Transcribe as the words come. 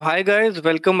Hi guys,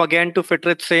 welcome again to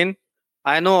Fitrit Sane.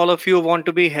 I know all of you want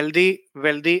to be healthy,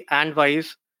 wealthy, and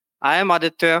wise. I am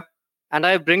Aditya, and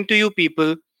I bring to you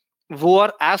people who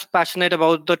are as passionate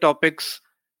about the topics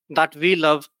that we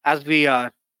love as we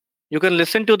are. You can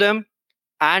listen to them,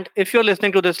 and if you're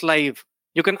listening to this live,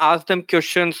 you can ask them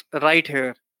questions right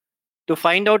here. To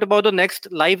find out about the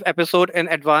next live episode in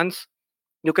advance,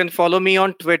 you can follow me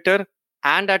on Twitter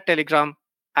and at Telegram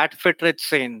at Fitrit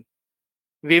Sane.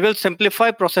 We will simplify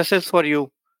processes for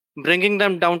you, bringing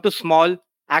them down to small,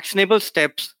 actionable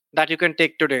steps that you can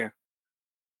take today.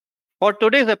 For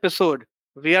today's episode,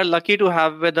 we are lucky to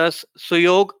have with us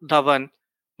Suyog Dhavan,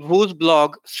 whose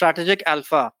blog Strategic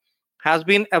Alpha has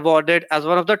been awarded as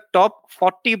one of the top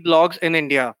 40 blogs in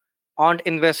India on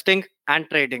investing and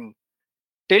trading.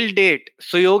 Till date,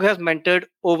 Suyog has mentored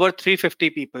over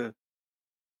 350 people.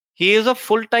 He is a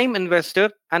full time investor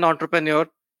and entrepreneur.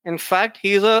 In fact,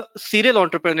 he is a serial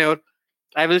entrepreneur.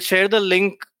 I will share the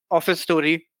link of his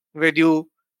story with you,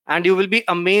 and you will be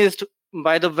amazed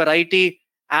by the variety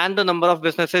and the number of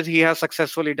businesses he has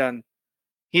successfully done.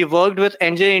 He worked with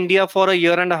NJ India for a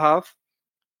year and a half,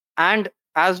 and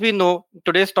as we know,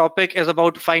 today's topic is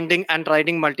about finding and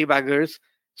riding multibaggers.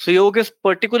 Suyog is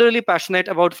particularly passionate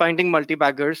about finding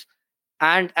multibaggers,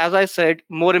 and as I said,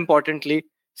 more importantly,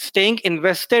 staying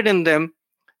invested in them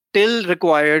till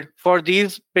required for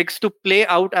these picks to play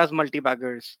out as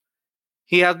multibaggers.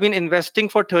 He has been investing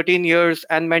for 13 years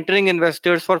and mentoring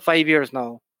investors for 5 years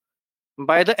now.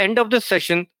 By the end of this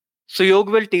session,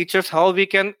 Suyog will teach us how we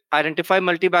can identify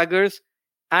multibaggers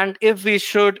and if we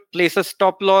should place a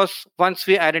stop loss once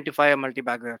we identify a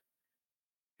multibagger.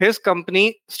 His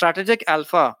company, Strategic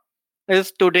Alpha,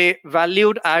 is today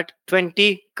valued at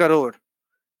 20 crore.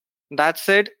 That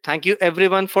said, thank you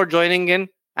everyone for joining in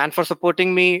and for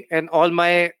supporting me in all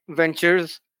my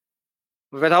ventures.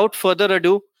 Without further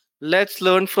ado, let's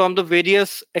learn from the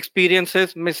various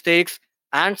experiences, mistakes,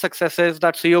 and successes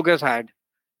that Suyog has had.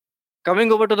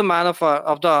 Coming over to the man of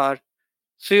the hour,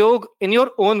 Suyog, in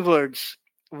your own words,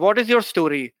 what is your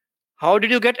story? How did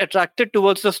you get attracted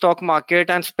towards the stock market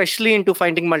and especially into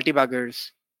finding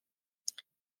multibaggers?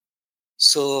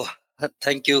 So,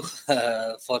 thank you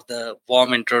for the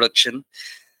warm introduction.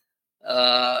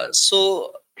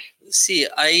 So, see,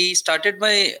 I started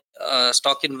my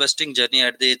stock investing journey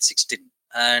at the age 16,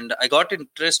 and I got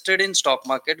interested in stock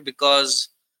market because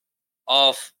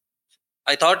of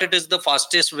I thought it is the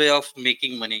fastest way of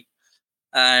making money,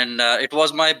 and it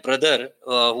was my brother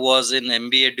who was in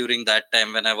MBA during that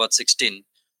time when I was 16.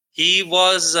 He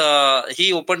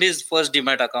opened his first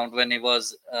demat account when he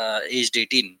was aged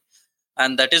 18,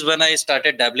 and that is when I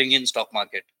started dabbling in stock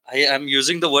market. I am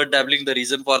using the word dabbling. The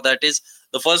reason for that is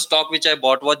the first stock which I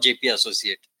bought was JP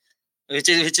Associate, which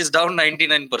is down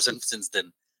 99% since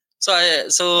then.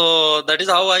 So that is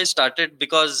how I started,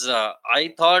 because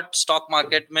I thought stock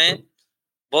market में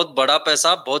बहुत बड़ा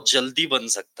पैसा बहुत जल्दी बन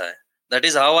सकता है. That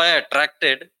is how I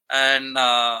attracted, and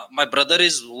my brother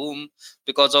is whom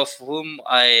because of whom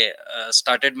I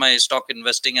started my stock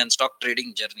investing and stock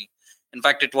trading journey. In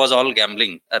fact, it was all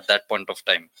gambling at that point of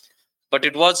time, but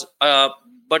it was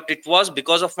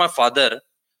because of my father.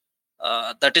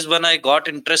 That is when I got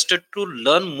interested to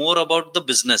learn more about the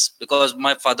business, because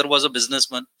my father was a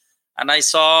businessman, and I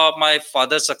saw my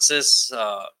father's success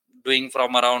doing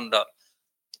from around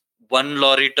one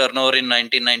lorry turnover in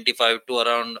 1995 to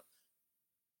around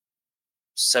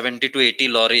 70 to 80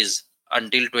 lorries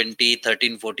until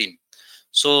 2013-14.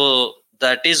 So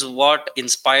that is what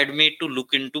inspired me to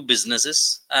look into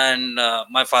businesses, and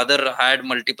my father had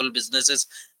multiple businesses.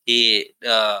 He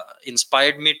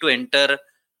inspired me to enter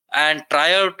and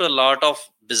try out a lot of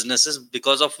businesses,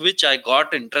 because of which I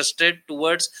got interested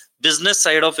towards business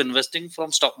side of investing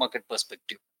from stock market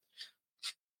perspective.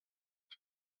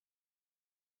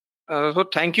 So,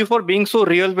 thank you for being so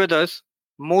real with us.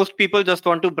 Most people just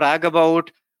want to brag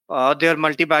about their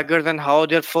multibaggers and how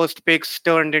their first picks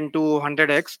turned into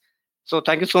 100x. So,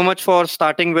 thank you so much for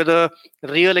starting with a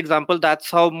real example.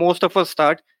 That's how most of us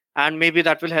start, and maybe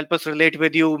that will help us relate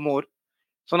with you more.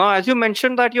 So, now, as you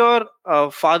mentioned that your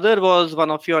father was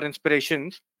one of your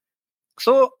inspirations,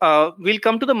 so we'll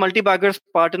come to the multibaggers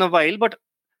part in a while. But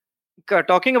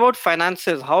talking about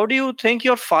finances, how do you think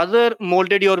your father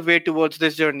molded your way towards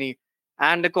this journey?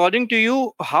 And according to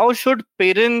you, how should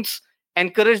parents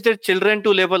encourage their children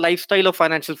to live a lifestyle of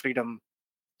financial freedom?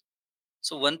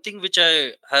 So one thing which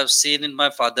I have seen in my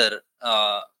father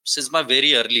since my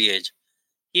very early age,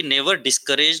 he never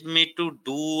discouraged me to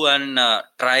do and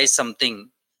try something.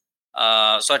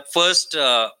 So at first,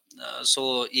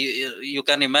 so you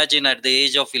can imagine, at the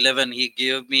age of 11, he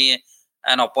gave me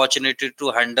an opportunity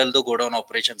to handle the godown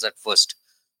operations at first.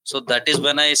 So that is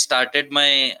when I started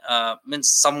my means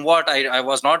somewhat I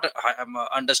was not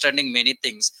understanding many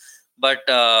things, but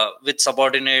with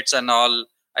subordinates and all,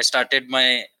 I started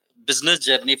my business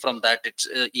journey from that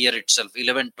year itself,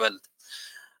 11th, 12th.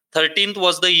 13th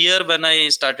was the year when I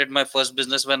started my first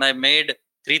business, when I made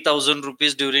 3,000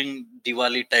 rupees during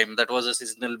Diwali time. That was a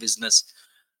seasonal business.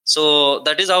 So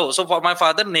that is how. So for my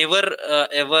father never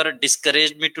ever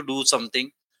discouraged me to do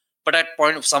something, but at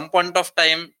some point of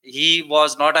time he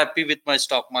was not happy with my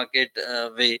stock market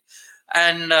way.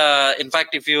 And in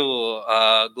fact, if you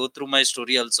go through my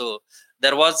story also,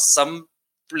 there was some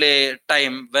play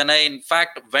time when I in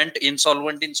fact went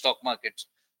insolvent in stock markets.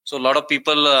 So a lot of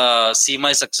people see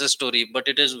my success story, but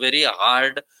it is very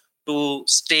hard to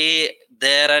stay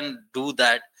there and do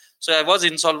that. So I was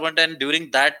insolvent, and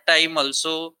during that time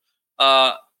also,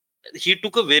 uh, he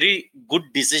took a very good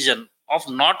decision of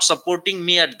not supporting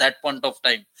me at that point of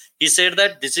time. He said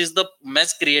that this is the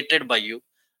mess created by you,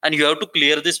 and you have to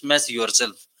clear this mess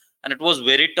yourself. And it was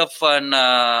very tough, and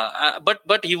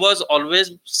but he was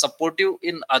always supportive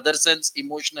in other sense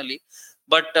emotionally,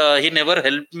 but he never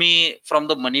helped me from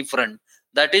the money front.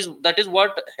 That is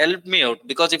what helped me out,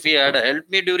 because if he had helped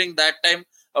me during that time,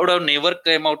 I would have never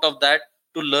came out of that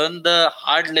to learn the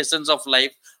hard lessons of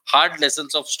life, hard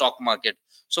lessons of stock market.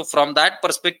 So from that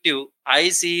perspective, I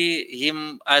see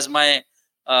him as my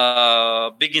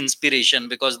big inspiration,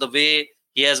 because the way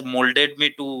he has molded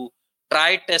me to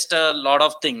try test a lot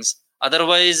of things.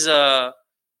 Otherwise, I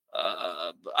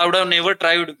would have never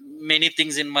tried many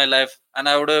things in my life, and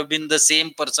I would have been the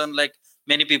same person like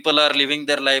many people are living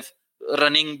their life,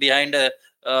 running behind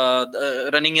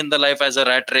running in the life as a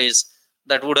rat race.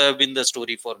 That would have been the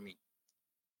story for me.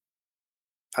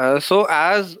 So,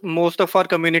 as most of our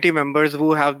community members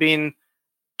who have been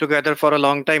together for a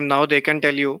long time now, they can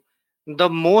tell you the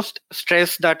most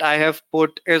stress that I have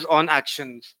put is on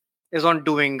actions, is on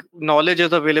doing. Knowledge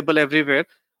is available everywhere,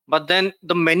 but then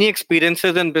the many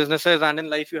experiences in businesses and in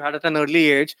life you had at an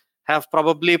early age have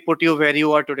probably put you where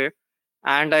you are today.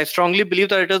 And I strongly believe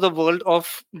that it is a world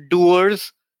of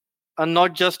doers and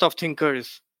not just of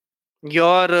thinkers.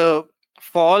 Your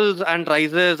falls and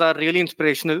rises are really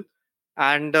inspirational,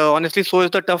 and honestly, so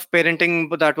is the tough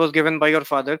parenting that was given by your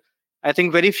father. I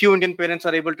think very few Indian parents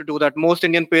are able to do that. Most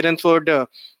Indian parents would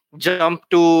jump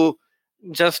to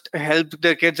just help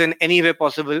their kids in any way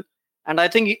possible. And I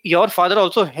think your father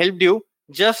also helped you,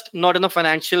 just not in a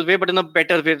financial way, but in a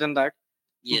better way than that.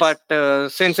 Yes.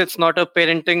 But since it's not a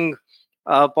parenting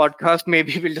podcast,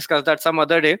 maybe we'll discuss that some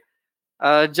other day.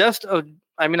 Just,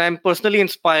 I mean, I'm personally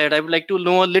inspired. I would like to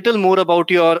know a little more about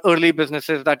your early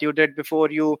businesses that you did before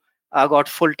you got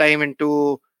full time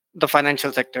into the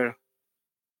financial sector.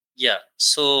 Yeah.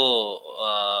 So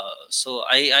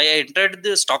I entered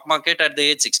the stock market at the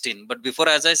age 16. But before,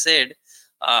 as I said,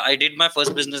 I did my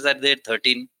first business at the age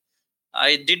 13.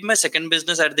 I did my second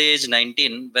business at the age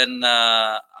 19, when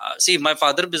see, my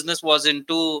father business was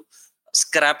into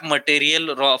scrap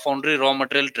material, foundry raw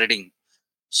material trading.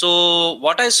 So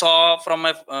what I saw from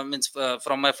my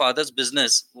from my father's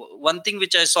business, one thing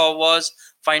which I saw was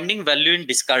finding value in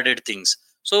discarded things.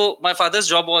 So my father's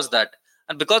job was that,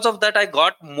 and because of that, I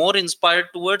got more inspired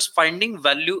towards finding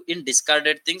value in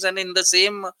discarded things. And in the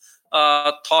same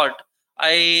thought,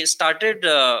 I started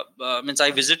means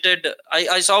I visited.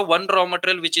 I saw one raw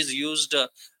material which is used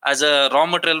as a raw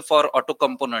material for auto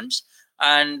components,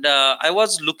 and I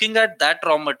was looking at that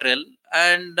raw material,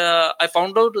 and I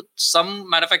found out some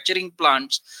manufacturing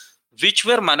plants which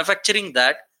were manufacturing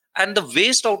that, and the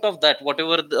waste out of that,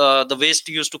 whatever the waste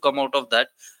used to come out of that,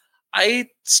 I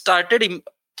started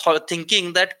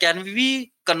thinking that can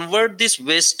we convert this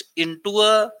waste into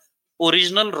a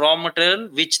original raw material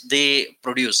which they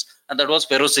produce, and that was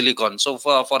ferrosilicon. So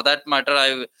for that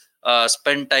matter, I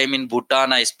spent time in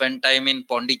Bhutan, I spent time in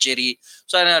Pondicherry.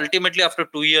 So and ultimately, after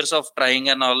 2 years of trying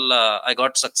and all, I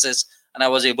got success, and I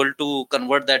was able to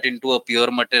convert that into a pure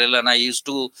material, and I used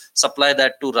to supply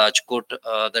that to Rajkot.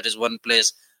 That is one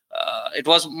place. It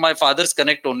was my father's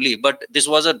connect only, but this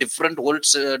was a different whole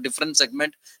different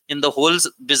segment in the whole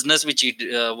business which he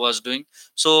was doing.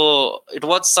 So it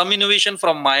was some innovation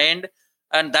from my end,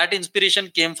 and that inspiration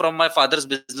came from my father's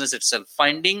business itself,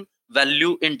 finding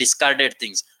value in discarded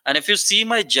things. And if you see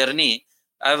my journey,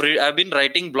 I've been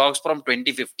writing blogs from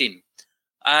 2015,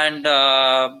 and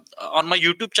on my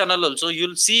YouTube channel also,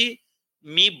 you'll see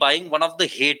me buying one of the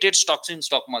hated stocks in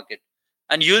stock market,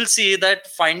 and you'll see that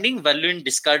finding value in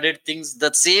discarded things,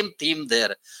 the same theme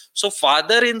there. So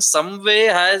father in some way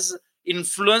has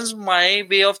influenced my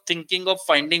way of thinking of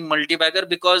finding multibagger,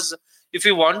 because if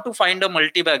you want to find a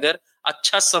multibagger,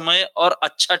 अच्छा समय और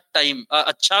अच्छा time,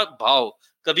 अच्छा भाव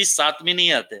कभी साथ में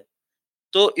नहीं आते.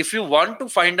 So if you want to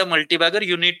find a multibagger,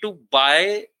 you need to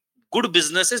buy good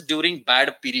businesses during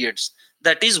bad periods.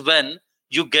 That is when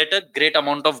you get a great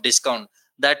amount of discount.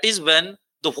 That is when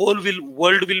the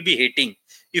world will be hating.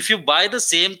 If you buy the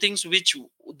same things which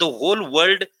the whole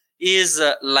world is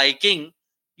liking,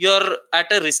 you're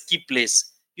at a risky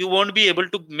place. You won't be able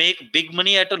to make big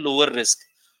money at a lower risk.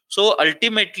 So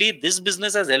ultimately, this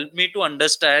business has helped me to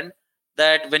understand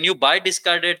that when you buy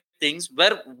discarded things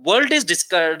where world is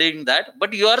discarding that,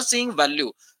 but you are seeing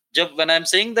value. When I'm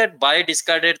saying that buy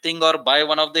discarded thing or buy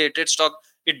one of the hated stock,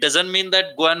 it doesn't mean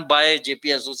that go and buy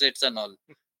JP Associates and all.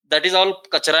 That is all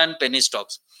kachara and penny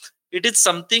stocks. It is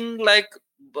something like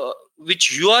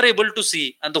which you are able to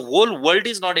see and the whole world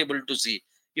is not able to see.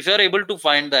 If you are able to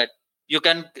find that,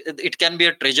 it can be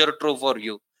a treasure trove for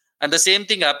you. And the same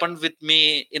thing happened with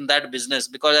me in that business,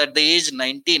 because at the age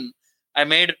 19 I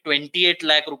made 28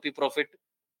 lakh rupee profit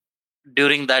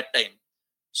during that time.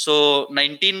 So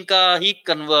 19 ka hi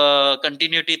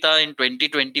continuity tha in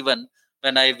 2021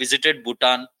 when I visited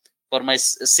Bhutan for my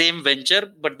same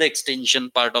venture, but the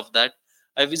extension part of that.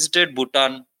 I visited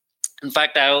Bhutan. In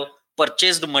fact, I have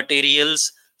purchased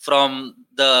materials from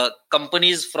the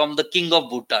companies from the King of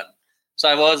Bhutan. So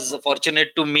I was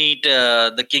fortunate to meet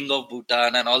the King of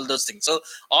Bhutan and all those things. So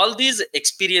all these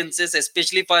experiences,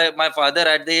 especially for my father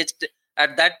at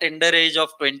that tender age of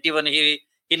 21,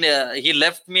 he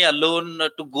left me alone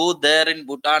to go there in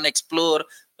Bhutan, explore.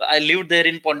 I lived there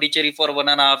in Pondicherry for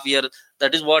 1.5 years.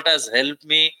 That is what has helped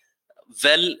me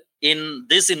well in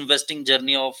this investing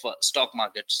journey of stock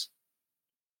markets.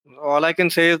 All I can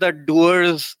say is that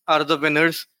doers are the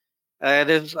winners.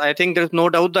 I think there's no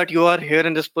doubt that you are here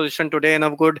in this position today in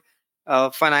a good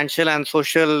financial and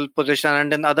social position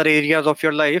and in other areas of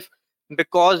your life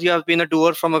because you have been a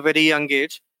doer from a very young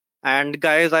age. And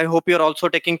guys, I hope you're also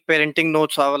taking parenting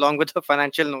notes along with the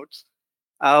financial notes.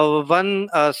 One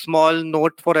small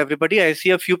note for everybody. I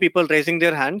see a few people raising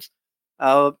their hands.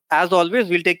 As always,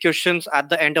 we'll take questions at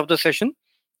the end of the session.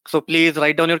 So please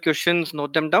write down your questions,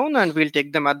 note them down, and we'll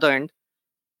take them at the end.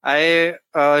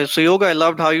 Suyog, I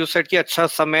loved how you said कि अच्छा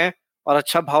समय और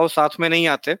अच्छा भाव साथ में नहीं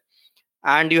आते,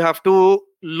 and you have to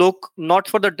look not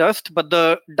for the dust but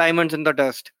the diamonds in the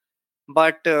dust.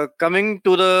 But coming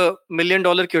to the $1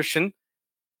 million question,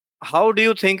 how do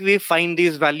you think we find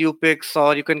these value picks,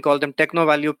 or you can call them techno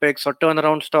value picks or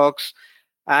turnaround stocks,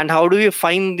 and how do we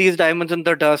find these diamonds in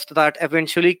the dust that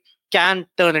eventually can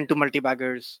turn into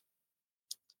multi-baggers?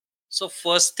 So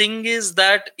first thing is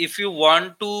that if you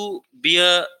want to be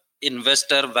a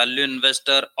investor, value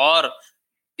investor, or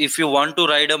if you want to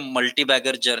ride a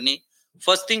multi-bagger journey,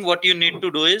 first thing what you need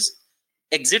to do is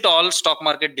exit all stock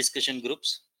market discussion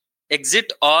groups.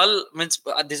 Exit all means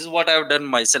this is what I have done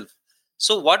myself.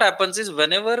 So what happens is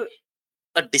whenever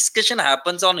a discussion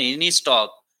happens on any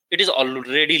stock, it is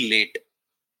already late.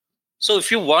 So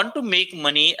if you want to make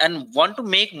money and want to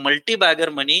make multi-bagger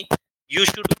money, you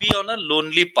should be on a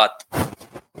lonely path.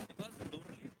 Because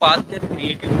lonely path can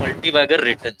create you multi-bagger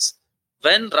returns.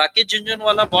 When Rakesh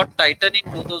Jhunjhunwala bought Titan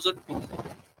in 2002,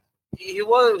 he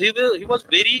was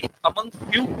very among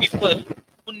few people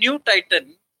who knew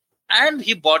Titan, and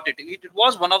he bought it. It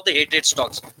was one of the hated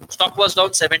stocks. Stock was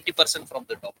down 70% from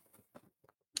the top.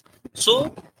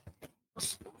 So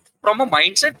from a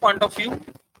mindset point of view,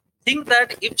 think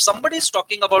that if somebody is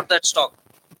talking about that stock,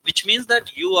 which means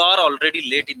that you are already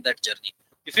late in that journey.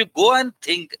 If you go and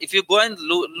think, if you go and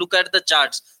look at the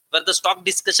charts where the stock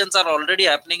discussions are already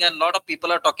happening and a lot of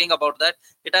people are talking about that,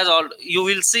 it has all, you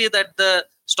will see that the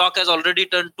stock has already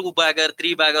turned 2-bagger,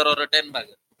 3-bagger, or a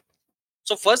 10-bagger.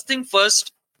 So first thing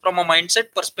first, from a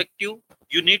mindset perspective,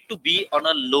 you need to be on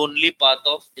a lonely path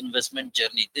of investment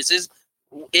journey. This is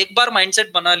एक बार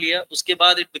mindset बना लिया, उसके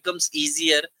बाद it becomes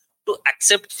easier to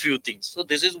accept few things. So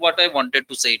this is what I wanted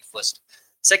to say it first.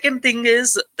 Second thing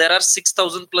is there are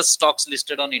 6,000 plus stocks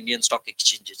listed on Indian stock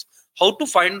exchanges. How to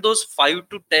find those 5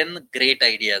 to 10 great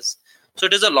ideas? So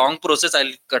it is a long process.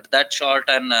 I'll cut that short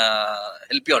and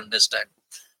help you understand.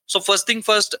 So first thing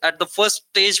first, at the first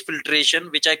stage filtration,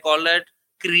 which I call it,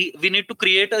 we need to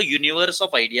create a universe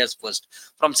of ideas first.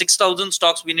 From 6,000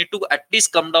 stocks, we need to at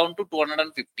least come down to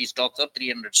 250 stocks or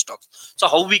 300 stocks. So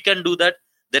how we can do that?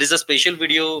 There is a special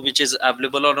video which is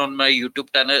available on my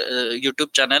YouTube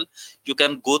channel. You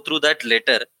can go through that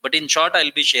later. But in short,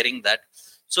 I'll be sharing that.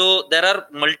 So there are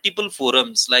multiple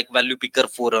forums like Value Picker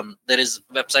Forum. There is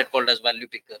website called as Value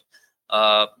Picker.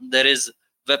 There is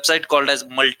website called as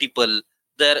Multiple.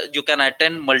 There you can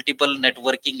attend multiple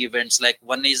networking events. Like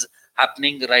one is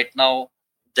happening right now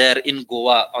there in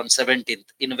Goa on 17th,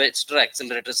 Investor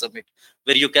Accelerator Summit,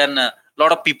 where you can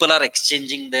lot of people are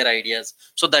exchanging their ideas.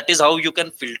 So that is how you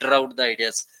can filter out the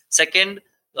ideas. Second,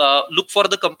 look for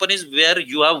the companies where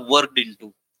you have worked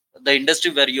into, the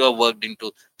industry where you have worked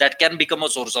into, that can become a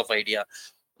source of idea.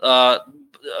 uh,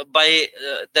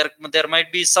 there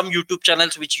might be some YouTube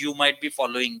channels which you might be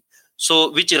following,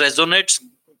 so which resonates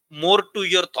more to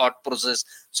your thought process,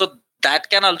 so that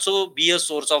can also be a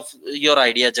source of your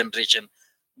idea generation.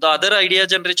 The other idea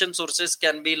generation sources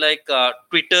can be like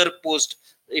Twitter post,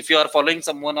 if you are following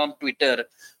someone on Twitter.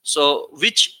 So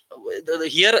which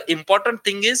here important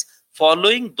thing is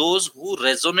following those who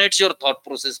resonates your thought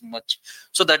process much.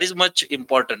 So that is much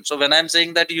important. So when I'm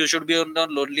saying that you should be on a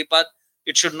lonely path,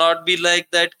 it should not be like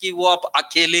that कि वो आप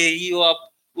अकेले ही हो आप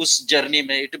उस journey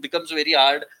में. It becomes very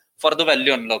hard for the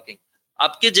value unlocking.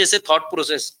 आपके जैसे thought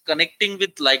process connecting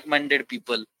with like-minded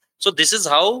people. So this is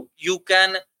how you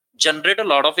can generate a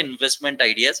lot of investment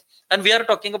ideas. And we are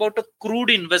talking about a crude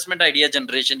investment idea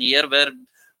generation here, where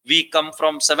we come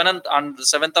from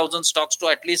 7,000 stocks to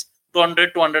at least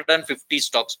 200 250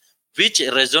 stocks which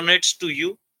resonates to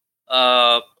you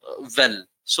well.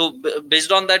 So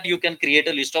based on that, you can create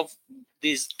a list of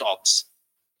these stocks.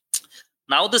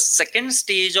 Now the second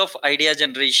stage of idea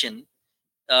generation,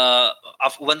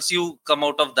 once you come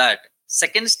out of that,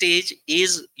 second stage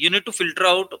is you need to filter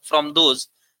out from those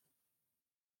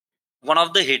one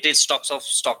of the hated stocks of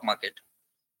stock market.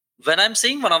 When I'm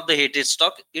saying one of the hated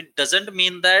stock, it doesn't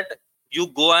mean that you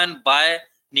go and buy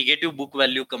negative book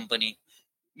value company,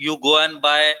 you go and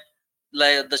buy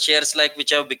like the shares like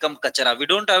which have become kachara.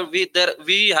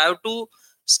 We have to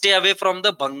stay away from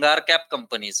the bhangar cap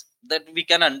companies that we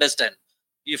can understand.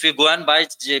 If you go and buy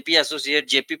JP Associate,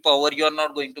 JP Power, you are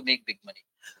not going to make big money.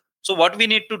 So what we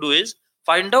need to do is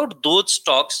find out those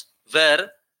stocks where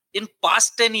in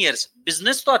past 10 years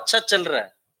business तो अच्छा चल रहा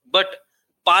है, but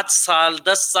 5 साल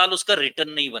 10 साल उसका return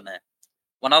नहीं बना है.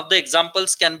 One of the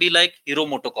examples can be like Hero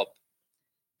Motocorp.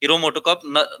 Hero Motocorp,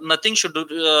 nothing should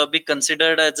be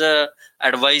considered as a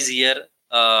advice here.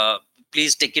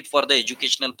 Please take it for the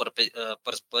educational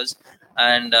purpose.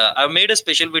 And I've made a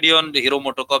special video on the Hero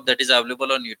Motocorp that is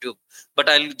available on YouTube. But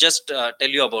I'll just tell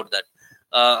you about that.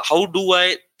 How do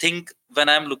I think when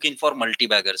I'm looking for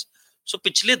multi-baggers? So,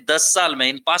 पिछले 10 साल में,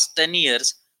 in past 10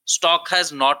 years, stock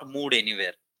has not moved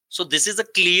anywhere. So, this is a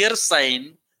clear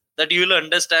sign that you will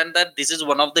understand that this is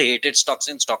one of the hated stocks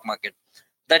in stock market.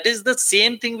 That is the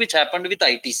same thing which happened with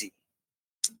ITC.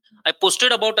 I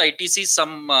posted about ITC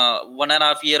some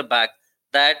 1.5 years back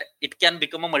that it can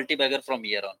become a multi-bagger from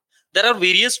here on. There are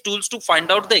various tools to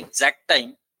find out the exact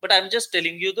time, but I'm just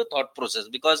telling you the thought process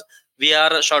because we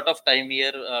are short of time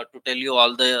here to tell you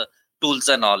all the tools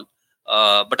and all.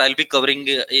 But I'll be covering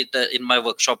it in my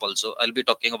workshop also. I'll be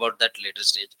talking about that later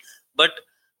stage. But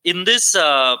in this,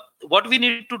 what we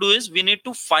need to do is we need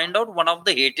to find out one of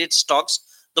the hated stocks.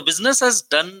 The business has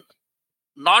done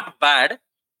not bad,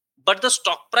 but the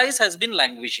stock price has been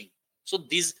languishing. So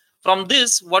from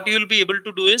this, what you will be able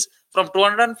to do is from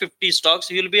 250 stocks,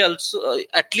 you will be also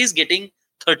at least getting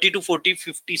 30 to 40,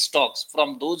 50 stocks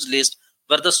from those lists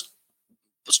where the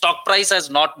stock price has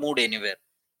not moved anywhere.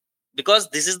 Because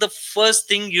this is the first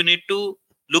thing you need to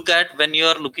look at when you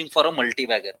are looking for a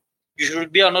multi-bagger. You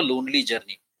should be on a lonely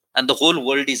journey and the whole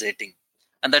world is hating.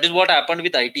 And that is what happened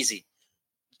with ITC.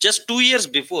 Just 2 years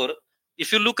before,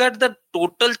 if you look at the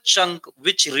total chunk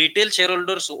which retail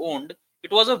shareholders owned,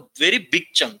 it was a very big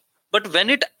chunk. But when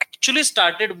it actually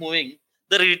started moving,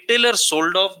 the retailers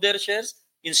sold off their shares,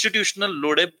 institutional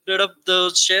loaded up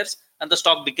those shares, and the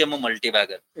stock became a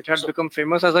multi-bagger. It had become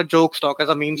famous as a joke stock, as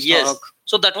a meme Yes. stock.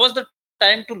 So that was the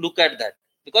time to look at that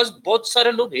because बहुत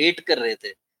सारे लोग hate कर रहे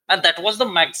थे. And that was the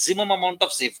maximum amount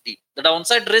of safety. The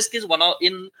downside risk is one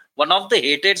of the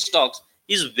hated stocks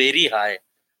is very high.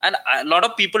 And a lot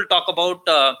of people talk about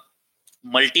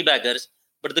multi-baggers,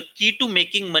 but the key to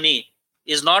making money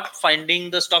is not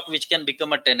finding the stock which can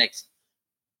become a 10x.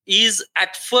 Is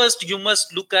at first you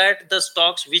must look at the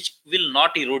stocks which will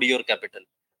not erode your capital.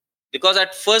 Because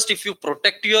at first, if you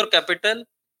protect your capital,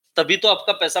 तभी तो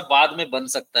आपका पैसा बाद में बन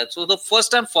सकता है. So the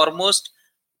first and foremost,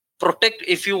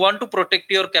 if you want to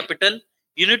protect your capital,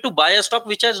 you need to buy a stock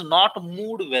which has not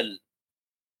moved well.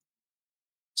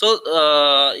 So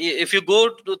if you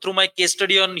go through my case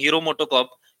study on Hero Motocorp,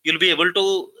 you'll be able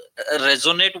to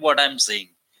resonate what I'm saying.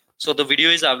 So the video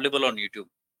is available on YouTube.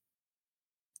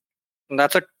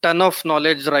 That's a ton of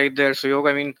knowledge right there, Suyog.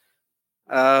 I mean,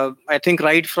 I think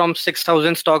right from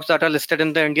 6,000 stocks that are listed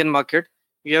in the Indian market,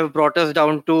 you have brought us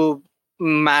down to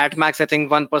at max, I think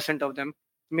 1% of them,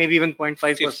 maybe even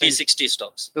 0.5%. 50, 60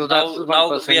 stocks. So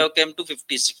now we have come to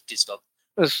 50, 60 stocks.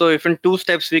 So if in 2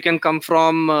 steps we can come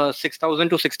from 6,000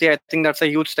 to 60, I think that's a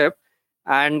huge step.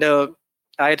 And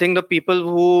I think the people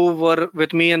who were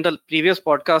with me in the previous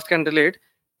podcast can relate.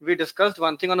 We discussed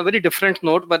one thing on a very different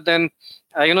note, but then,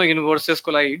 universes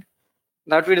collide.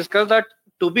 That we discussed that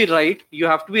to be right, you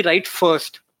have to be right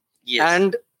first. Yes.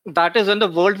 And that is when the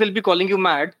world will be calling you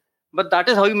mad, but that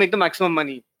is how you make the maximum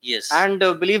money. Yes. And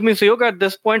believe me, Suyog, at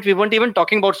this point, we weren't even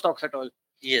talking about stocks at all.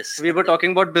 Yes. We were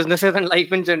talking about businesses and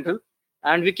life in general.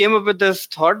 And we came up with this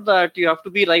thought that you have to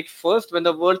be right first when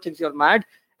the world thinks you're mad.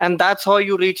 And that's how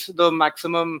you reach the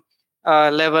maximum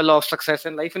level of success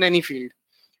in life in any field.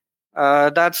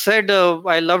 That said,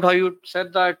 I loved how you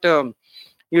said that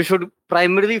you should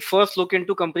primarily first look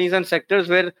into companies and sectors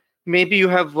where maybe you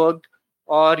have worked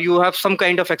or you have some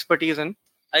kind of expertise in.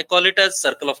 I call it as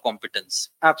circle of competence.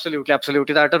 Absolutely,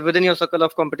 absolutely. That are within your circle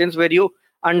of competence where you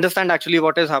understand actually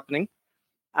what is happening.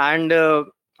 And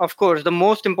of course, the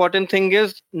most important thing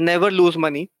is never lose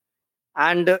money.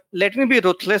 And let me be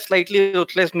slightly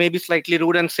ruthless, maybe slightly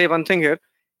rude, and say one thing here.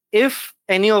 If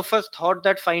any of us thought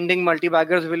that finding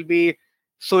multibaggers will be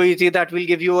so easy that will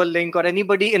give you a link, or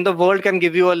anybody in the world can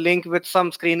give you a link with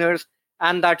some screeners,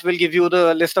 and that will give you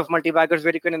the list of multibaggers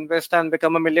where you can invest and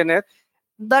become a millionaire,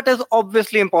 that is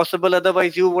obviously impossible.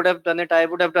 Otherwise, you would have done it, I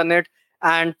would have done it,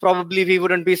 and probably we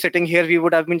wouldn't be sitting here. We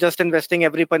would have been just investing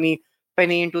every penny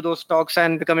into those stocks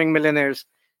and becoming millionaires.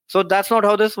 So that's not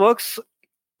how this works.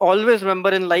 Always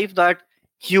remember in life that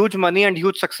huge money and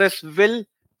huge success will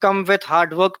come with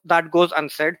hard work. That goes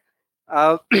unsaid.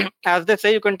 uh, as they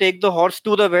say, you can take the horse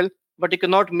to the well, but you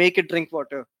cannot make it drink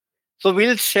water. So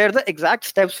we'll share the exact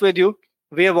steps with you.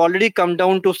 We have already come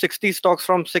down to 60 stocks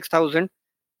from 6,000,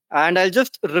 and I'll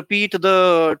just repeat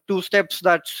the two steps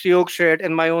that Suyog shared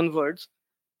in my own words.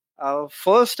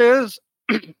 First is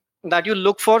that you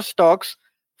look for stocks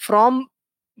from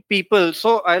people.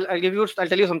 So I'll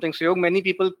tell you something, Suyog. Many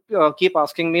people keep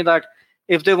asking me that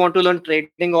if they want to learn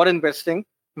trading or investing,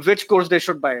 which course they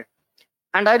should buy.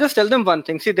 And I just tell them one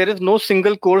thing. See, there is no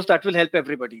single course that will help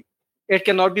everybody. It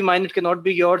cannot be mine, it cannot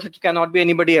be yours, it cannot be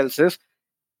anybody else's.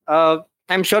 uh,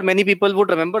 I'm sure many people would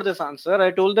remember this answer.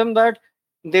 I told them that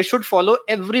they should follow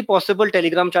every possible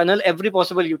Telegram channel, every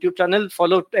possible YouTube channel,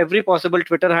 follow every possible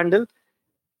Twitter handle,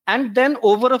 and then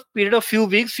over a period of few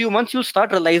weeks, few months, you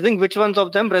start realizing which ones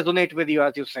of them resonate with you,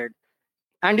 as you said.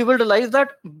 And you will realize that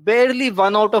barely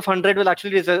 1 out of 100 will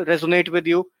actually resonate with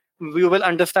you. You will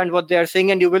understand what they are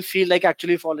saying, and you will feel like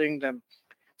actually following them.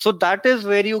 So that is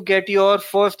where you get your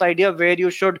first idea where you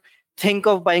should think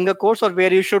of buying a course, or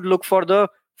where you should look for the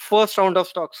first round of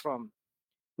stocks from.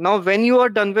 Now, when you are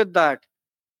done with that,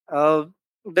 uh,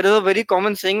 there is a very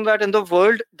common saying that in the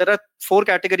world there are four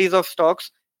categories of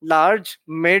stocks: large,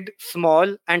 mid,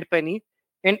 small, and penny.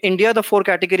 In India, the four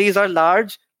categories are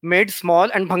large, mid, small,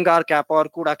 and bhangar cap or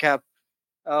kuda cap.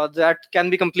 That can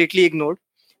be completely ignored.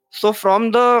 So,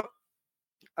 from the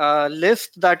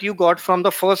list that you got from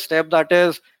the first step, that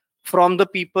is from the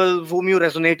people whom you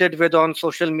resonated with on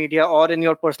social media or in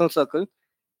your personal circle,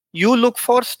 you look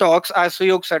for stocks, as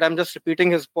Suyog said. I'm just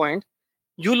repeating his point.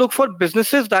 You look for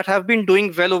businesses that have been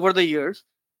doing well over the years,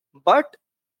 but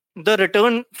the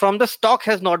return from the stock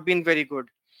has not been very good.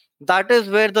 That is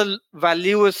where the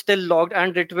value is still locked,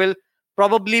 and it will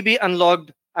probably be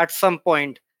unlocked at some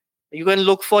point. You can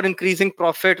look for increasing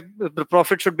profit. The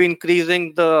profit should be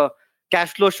increasing, the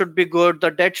cash flow should be good, the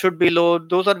debt should be low.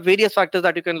 Those are various factors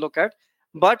that you can look at.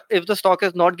 But if the stock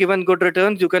is not given good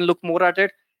returns, you can look more at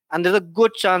it, and there's a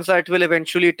good chance that it will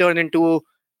eventually turn into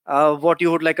what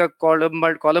you would like a call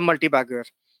a multi-bagger.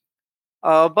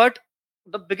 But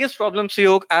the biggest problem,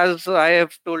 Siyog, as I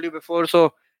have told you before,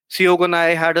 so Siyog and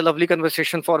I had a lovely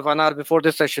conversation for 1 hour before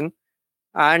this session.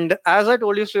 And as I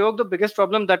told you, Suyog, the biggest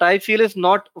problem that I feel is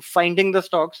not finding the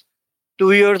stocks.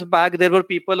 2 years back, there were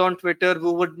people on Twitter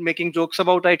who were making jokes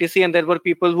about ITC, and there were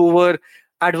people who were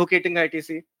advocating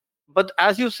ITC. But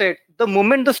as you said, the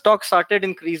moment the stock started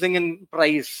increasing in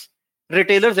price,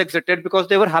 retailers exited because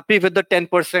they were happy with the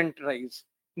 10% rise.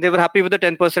 They were happy with the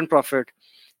 10% profit.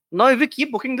 Now, if we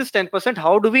keep booking this 10%,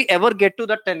 how do we ever get to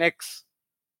the 10x?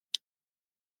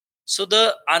 So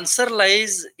the answer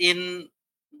lies in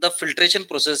the filtration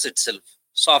process itself.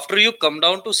 So after you come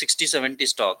down to 60, 70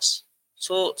 stocks,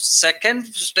 so second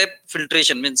step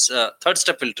filtration means third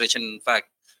step filtration, in fact,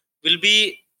 will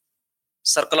be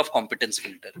circle of competence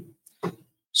filter.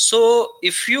 So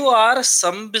if you are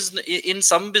some business in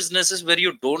some businesses where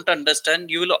you don't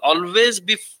understand, you will always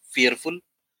be fearful.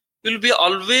 You will be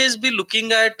always be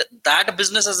looking at that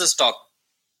business as a stock.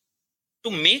 To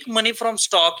make money from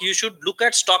stock, you should look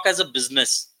at stock as a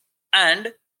business,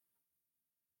 and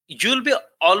you'll be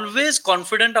always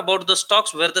confident about the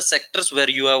stocks where the sectors where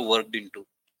you have worked into.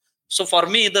 So for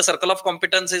me, the circle of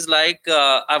competence is like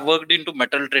I've worked into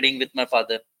metal trading with my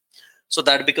father. So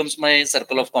that becomes my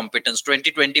circle of competence.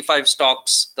 2025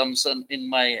 stocks comes in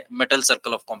my metal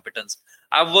circle of competence.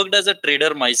 I've worked as a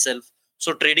trader myself.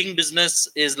 So trading business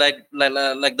is like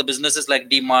the businesses like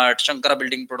DMart, Shankara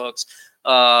Building Products,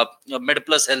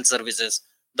 MedPlus Health Services,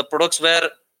 the products where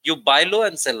you buy low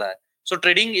and sell high. So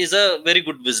trading is a very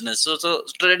good business. So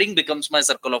trading becomes my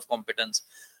circle of competence.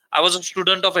 I was a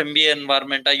student of MBA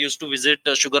environment. I used to visit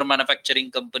sugar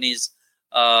manufacturing companies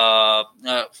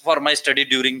for my study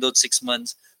during those 6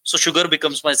 months. So sugar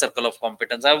becomes my circle of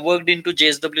competence. I've worked into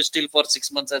JSW Steel for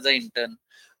 6 months as an intern.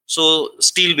 So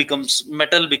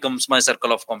metal becomes my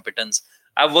circle of competence.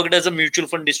 I've worked as a mutual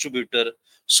fund distributor.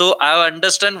 So I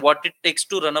understand what it takes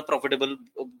to run a profitable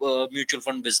mutual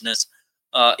fund business.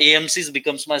 AMCs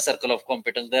becomes my circle of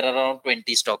competence. There are around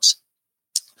 20 stocks.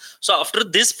 So after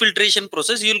this filtration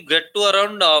process, you'll get to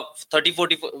around 30,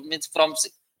 40, means from,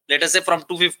 let us say from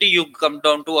 250, you come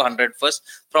down to 100 first.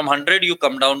 From 100, you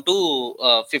come down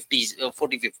to 50,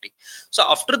 40, 50. So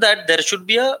after that, there should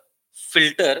be a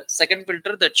filter, second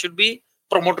filter, that should be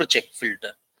promoter check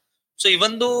filter. So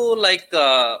even though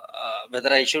whether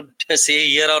I should say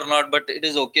here or not, but it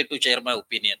is okay to share my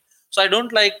opinion. So I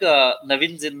don't like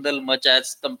Navin Zindal much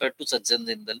as compared to Sajjan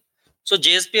Zindal. So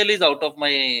JSPL is out of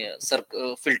my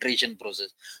filtration process,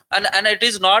 and it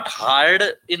is not hard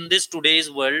in this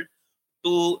today's world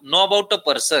to know about a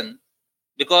person,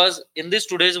 because in this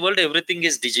today's world everything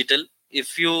is digital.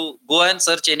 If you go and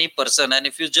search any person, and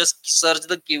if you just search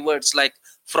the keywords like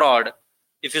fraud,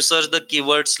 if you search the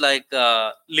keywords like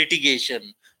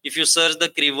litigation, if you search the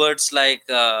keywords like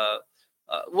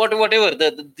whatever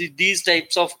these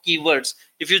types of keywords,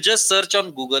 if you just search on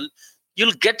Google,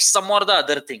 you'll get some or the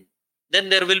other thing. Then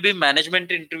there will be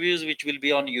management interviews which will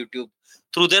be on YouTube.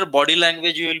 Through their body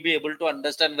language, you will be able to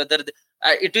understand whether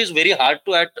it is very hard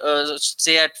to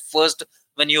say at first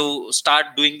when you start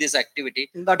doing this activity,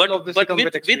 That will obviously but come with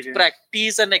with experience.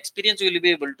 practice and experience, you will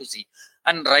be able to see.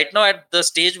 And right now at the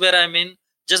stage where I'm in,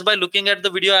 just by looking at the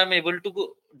video, I'm able to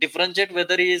differentiate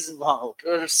whether he is Wow.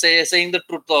 saying the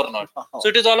truth or not. Wow. So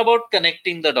it is all about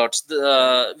connecting the dots.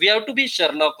 We have to be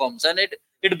Sherlock Holmes, and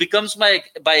it becomes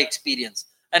by experience.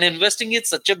 And investing is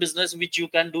such a business which you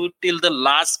can do till the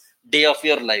last day of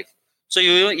your life. So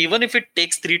even if it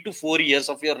takes 3 to 4 years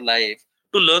of your life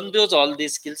to learn all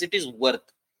these skills, it is worth.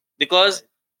 Because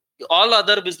all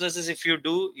other businesses, if you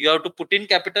do, you have to put in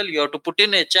capital, you have to put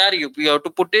in HR, you have to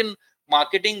put in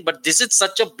marketing. But this is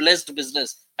such a blessed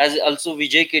business, as also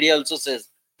Vijay Kedia also says,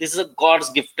 this is a God's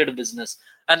gifted business.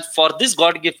 And for this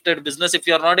God gifted business, if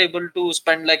you are not able to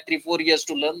spend like 3-4 years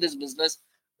to learn this business,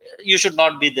 you should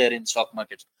not be there in stock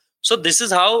markets. So this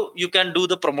is how you can do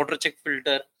the promoter check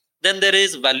filter. Then there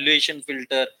is valuation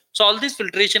filter. So all this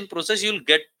filtration process, you'll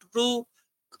get to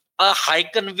a high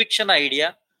conviction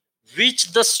idea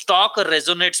which the stock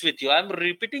resonates with you. I'm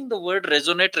repeating the word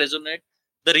resonate.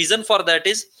 The reason for that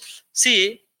is,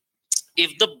 see,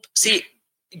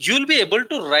 you'll be able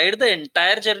to ride the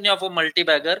entire journey of a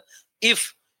multi-bagger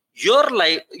if your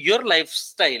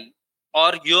lifestyle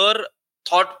or your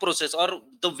thought process or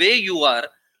the way you are,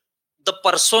 the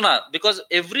persona, because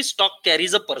every stock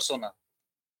carries a persona.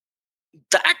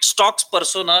 That stock's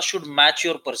persona should match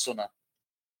your persona.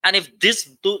 And if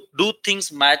this do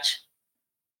things match,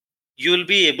 you will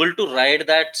be able to ride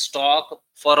that stock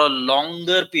for a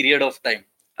longer period of time.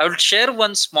 I will share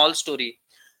one small story.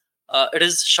 It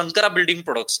is Shankara Building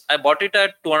Products. I bought it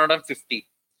at 250.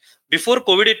 Before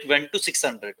COVID, it went to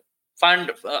 600,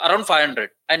 around 500.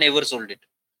 I never sold it.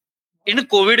 In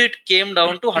COVID, it came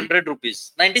down to 100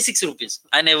 rupees, 96 rupees.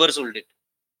 I never sold it.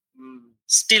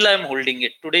 Still, I'm holding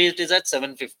it. Today, it is at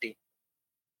 750.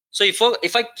 So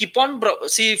if I keep on,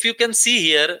 see, if you can see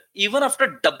here, even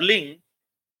after doubling,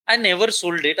 I never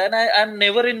sold it, and I'm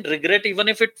never in regret, even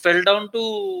if it fell down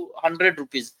to 100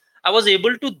 rupees. I was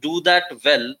able to do that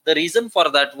well. The reason for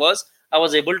that was I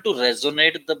was able to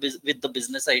resonate with the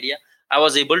business idea. I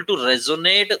was able to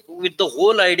resonate with the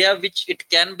whole idea, which it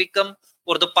can become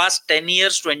for the past 10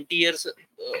 years, 20 years.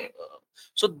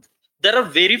 So there are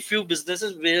very few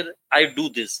businesses where I do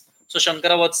this. So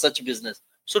Shankara was such business.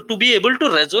 So to be able to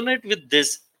resonate with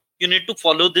this, you need to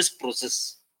follow this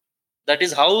process. That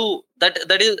is how that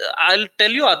is. I'll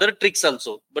tell you other tricks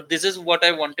also, but this is what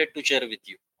I wanted to share with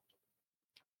you.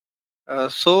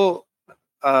 So,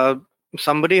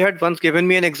 somebody had once given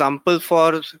me an example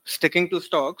for sticking to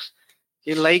stocks.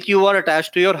 Like you are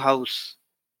attached to your house.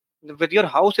 With your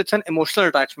house, it's an emotional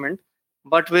attachment.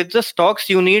 But with the stocks,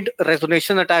 you need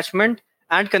resonation attachment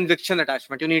and conviction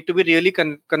attachment. You need to be really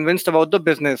convinced about the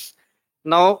business.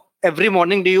 Now, every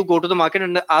morning do you go to the market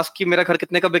and ask कि मेरा घर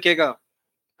कितने का बिकेगा?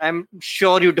 I'm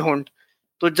sure you don't.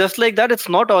 So just like that, it's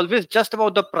not always just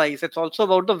about the price. It's also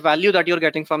about the value that you're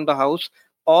getting from the house,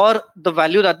 or the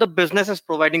value that the business is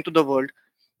providing to the world.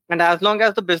 And as long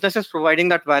as the business is providing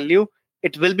that value,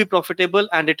 it will be profitable.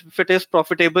 And if it is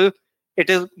profitable, it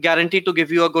is guaranteed to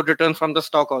give you a good return from the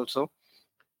stock also.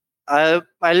 I'll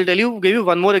give you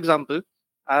one more example.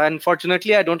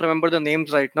 Unfortunately, I don't remember the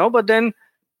names right now, but then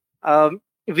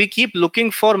we keep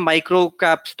looking for micro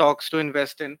cap stocks to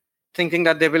invest in, thinking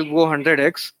that they will go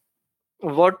 100x.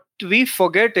 What we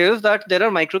forget is that there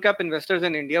are micro cap investors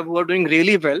in India who are doing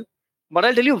really well, but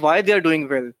I'll tell you why they are doing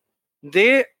well.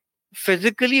 They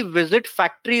physically visit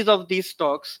factories of these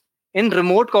stocks in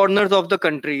remote corners of the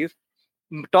countries,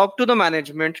 talk to the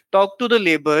management, talk to the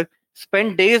labor,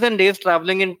 spend days and days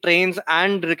traveling in trains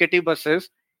and rickety buses.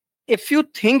 If you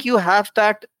think you have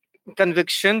that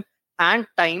conviction and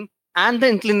time and the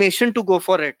inclination to go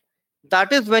for it,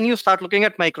 that is when you start looking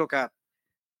at microcap.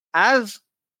 As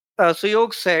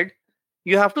Suyog said,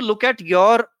 you have to look at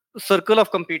your circle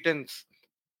of competence.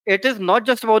 It is not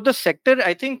just about the sector.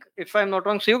 I think, if I'm not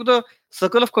wrong, Suyog, the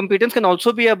circle of competence can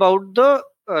also be about the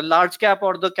large cap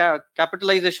or the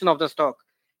capitalization of the stock.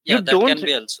 Yeah, You that can don't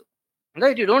be also.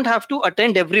 Right, you don't have to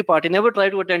attend every party. Never try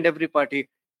to attend every party.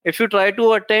 If you try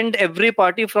to attend every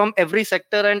party from every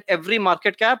sector and every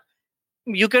market cap,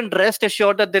 you can rest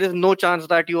assured that there is no chance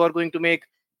that you are going to make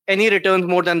any returns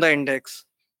more than the index.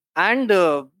 And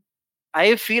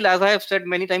I feel, as I have said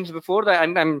many times before,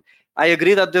 that I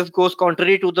agree that this goes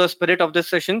contrary to the spirit of this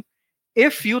session.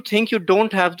 If you think you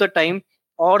don't have the time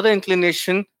or the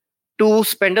inclination to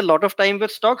spend a lot of time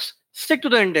with stocks, stick to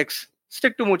the index,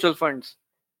 stick to mutual funds.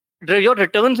 Your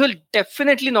returns will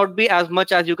definitely not be as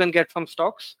much as you can get from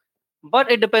stocks,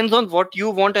 but it depends on what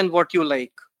you want and what you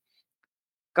like.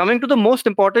 Coming to the most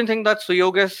important thing that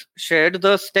Suyog has shared,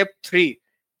 the step 3.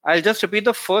 I'll just repeat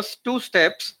the first two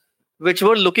steps, which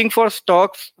were looking for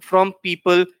stocks from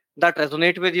people that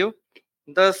resonate with you.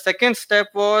 The second step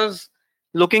was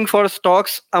looking for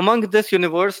stocks among this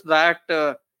universe that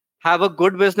have a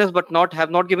good business but not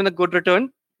have not given a good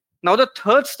return. Now the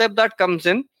third step that comes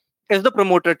in is the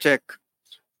promoter check.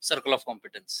 Circle of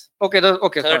competence. Okay, Third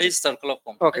sorry. is circle of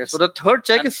Okay, competence. so the third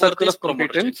check And is fourth circle is of promoter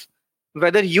check. competence.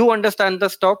 Whether you understand the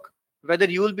stock, whether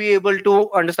you will be able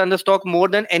to understand the stock more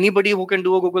than anybody who can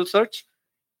do a Google search.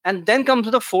 And then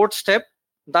comes the fourth step,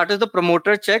 that is the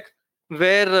promoter check,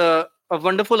 where a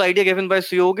wonderful idea given by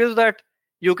Suyog is that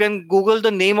you can Google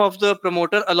the name of the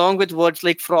promoter along with words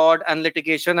like fraud and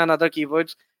litigation and other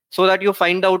keywords, so that you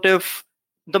find out if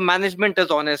the management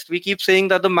is honest. We keep saying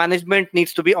that the management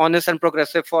needs to be honest and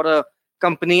progressive for a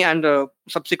company and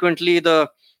subsequently the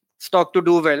stock to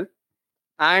do well.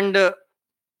 And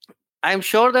I'm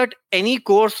sure that any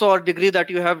course or degree that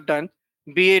you have done,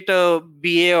 be it a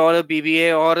BA or a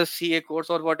BBA or a CA course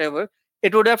or whatever,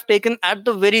 it would have taken at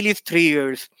the very least 3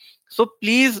 years. So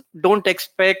please don't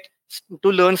expect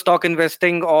to learn stock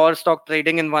investing or stock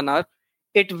trading in 1 hour.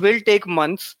 It will take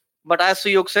months, but as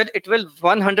Suyog said, it will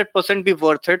 100% be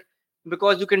worth it,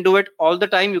 because you can do it all the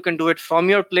time. You can do it from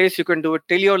your place. You can do it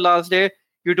till your last day.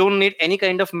 You don't need any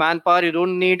kind of manpower. You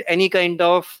don't need any kind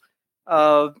of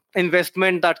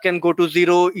investment that can go to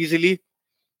zero easily.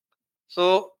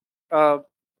 So, uh,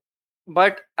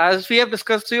 but as we have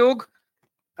discussed, Yog,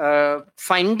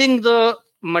 finding the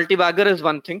multibagger is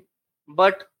one thing,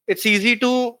 but it's easy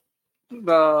to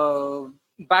uh,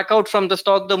 back out from the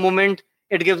stock the moment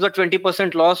it gives a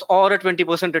 20% loss or a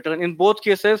 20% return. In both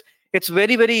cases, it's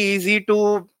very, very easy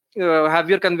to have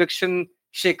your conviction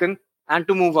shaken and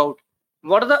to move out.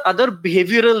 What are the other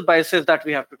behavioral biases that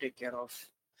we have to take care of?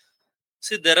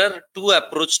 See, there are two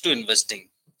approaches to investing.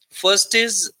 First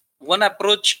is, one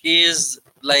approach is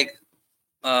like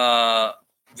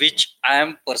which I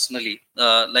am personally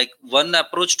like, one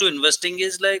approach to investing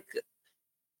is like,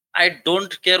 I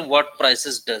don't care what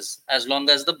prices does as long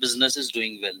as the business is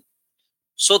doing well.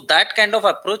 So that kind of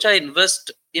approach I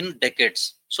invest in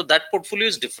decades. So that portfolio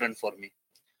is different for me.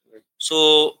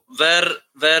 So where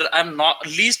I'm not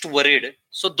least worried.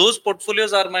 So those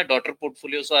portfolios are my daughter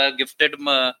portfolio. So I have gifted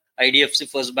my IDFC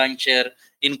First Bank share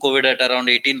in COVID at around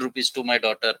 18 rupees to my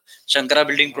daughter. Shankara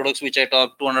Building Products, which I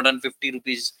talked, 250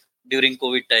 rupees during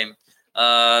COVID time.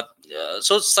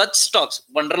 So such stocks,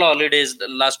 Wonderla Holidays,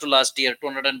 last to last year,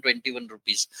 221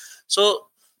 rupees. So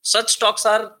such stocks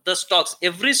are the stocks.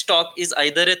 Every stock is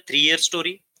either a 3-year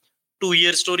story,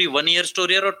 2-year story, 1-year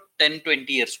story, or a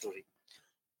 10-20-year story.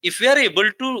 If we are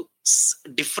able to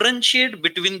differentiate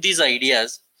between these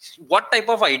ideas, what type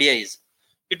of idea is,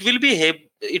 it will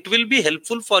be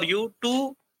helpful for you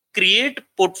to create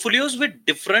portfolios with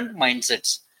different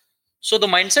mindsets. So the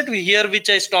mindset we here, which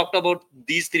I talked about,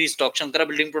 these three stocks, Shankara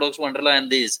Building Products, Wonderla,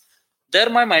 and these, there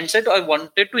my mindset, I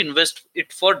wanted to invest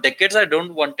it for decades. I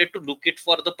don't wanted to look it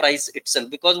for the price itself,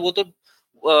 because वो तो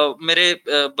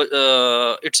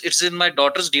it's in my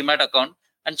daughter's demat account,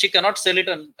 and she cannot sell it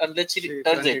unless she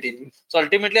turns 18. So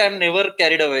ultimately I'm never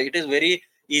carried away. It is very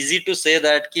easy to say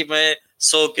that कि मैं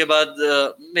 100 के बाद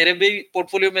मेरे भी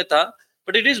portfolio में था,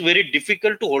 but it is very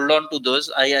difficult to hold on to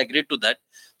those. I agree to that.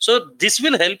 So this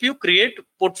will help you create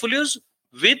portfolios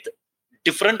with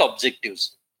different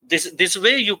objectives. This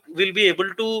way you will be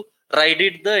able to ride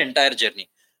it the entire journey.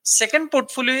 Second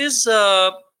portfolio is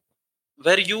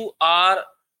where you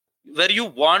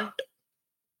want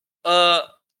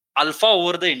alpha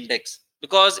over the index,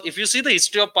 because if you see the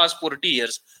history of past 40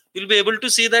 years, you'll be able to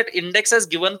see that index has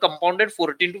given compounded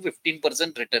 14 to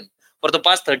 15% return for the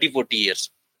past 30-40 years.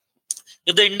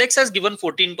 If the index has given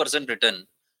 14% return,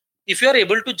 if you are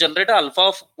able to generate alpha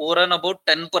of over and about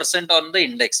 10% on the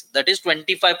index, that is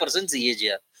 25%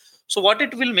 CAGR. So what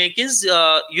it will make is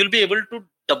you'll be able to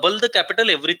double the capital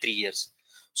every 3 years.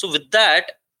 So with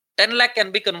that, 10 lakh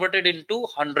can be converted into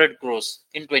 100 crores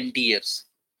in 20 years.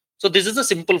 So this is a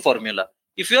simple formula.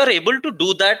 If you are able to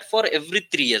do that for every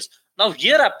 3 years, now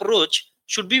here approach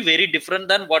should be very different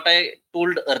than what I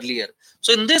told earlier.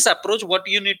 So in this approach, what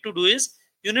you need to do is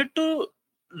you need to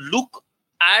look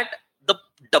at the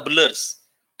doublers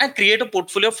and create a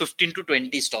portfolio of 15 to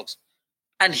 20 stocks.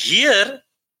 And here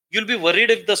you'll be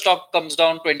worried if the stock comes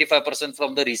down 25%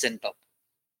 from the recent top.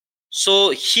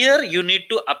 So here you need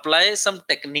to apply some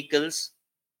technicals,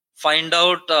 find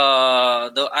out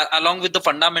along with the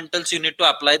fundamentals, you need to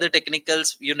apply the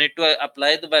technicals, you need to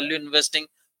apply the value investing.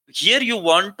 Here you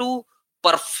want to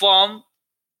perform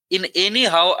in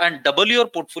anyhow and double your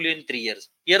portfolio in 3 years.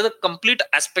 Here the complete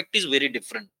aspect is very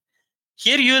different.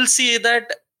 Here you will see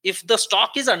that if the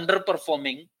stock is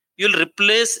underperforming, you'll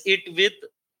replace it with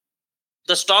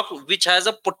the stock which has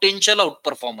a potential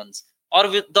outperformance, or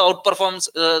with the outperformance.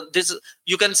 This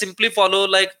you can simply follow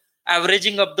like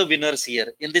averaging up the winners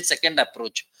here in the second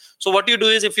approach. So what you do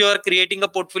is, if you are creating a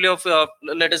portfolio of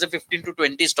let us say 15 to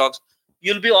 20 stocks,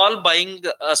 you'll be all buying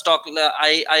a stock.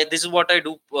 I this is what I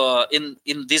do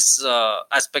in this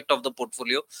aspect of the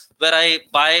portfolio, where I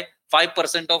buy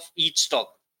 5% of each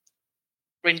stock,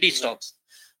 20 stocks,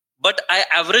 but I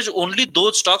average only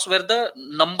those stocks where the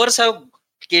numbers have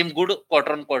came good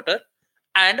quarter on quarter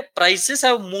and prices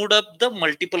have moved up the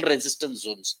multiple resistance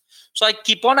zones. So I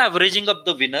keep on averaging up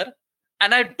the winner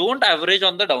and I don't average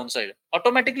on the downside.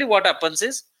 Automatically what happens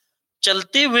is,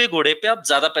 चलते हुए घोड़े पे आप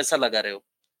ज्यादा पैसा लगा रहे हो.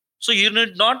 So you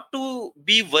need not to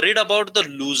be worried about the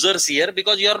losers here,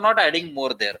 because you are not adding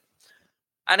more there.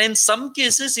 And in some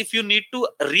cases, if you need to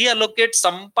reallocate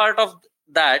some part of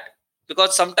that,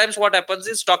 because sometimes what happens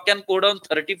is stock can go down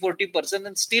 30-40%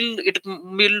 and still it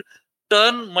will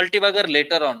turn multibagger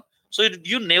later on. So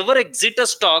you never exit a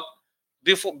stock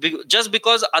before just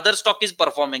because other stock is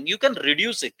performing. You can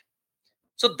reduce it.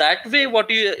 So that way, what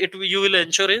you will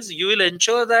ensure is, you will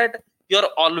ensure that you're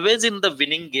always in the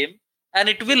winning game, and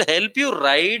it will help you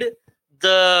ride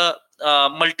the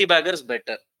multibaggers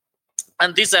better.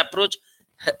 And this approach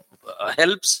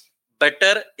helps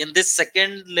better in this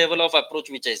second level of approach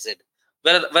which I said,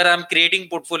 where I'm creating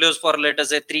portfolios for, let us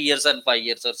say, 3 years and 5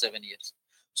 years or 7 years.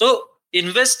 So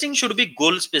investing should be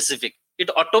goal specific. It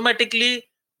automatically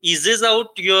eases out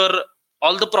your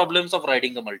all the problems of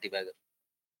riding a multibagger.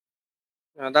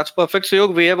 That's perfect,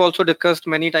 Suyog. We have also discussed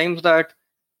many times that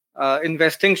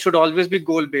investing should always be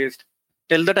goal based.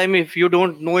 Till the time if you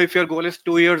don't know if your goal is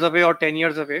 2 years away or 10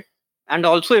 years away, and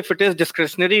also if it is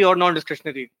discretionary or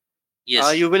non-discretionary,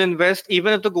 Yes. you will invest.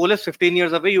 Even if the goal is 15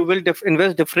 years away, you will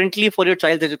invest differently for your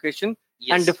child's education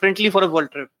Yes. and differently for a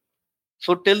world trip.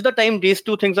 So till the time these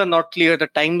two things are not clear, the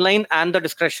timeline and the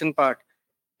discretion part,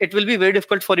 it will be very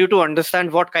difficult for you to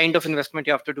understand what kind of investment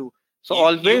you have to do. So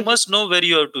always you must know where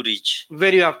you have to reach.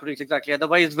 where you have to reach, exactly.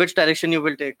 Otherwise, which direction you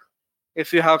will take.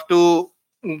 If you have to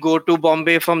go to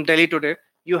Bombay from Delhi today,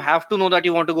 you have to know that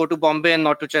you want to go to Bombay and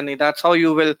not to Chennai. That's how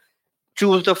you will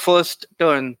choose the first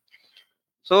turn.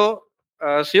 So,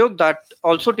 Suyog, that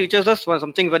also teaches us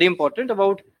something very important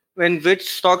about when which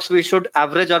stocks we should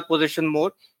average our position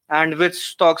more and which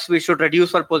stocks we should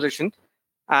reduce our position.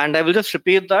 And I will just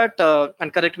repeat that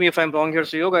and correct me if I'm wrong here,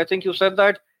 Suyog. I think you said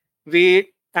that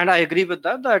and I agree with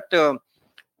that, that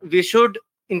we should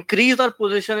increase our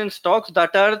position in stocks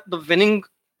that are the winning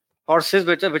horses,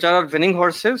 which are our winning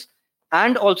horses,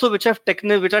 and also which are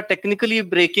technically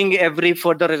breaking every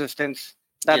further resistance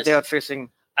that Yes. they are facing.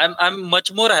 I'm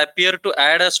much more happier to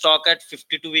add a stock at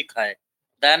 52-week high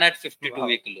than at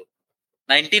 52-week low.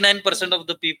 99% of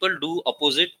the people do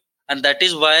opposite, and that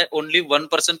is why only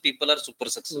 1% people are super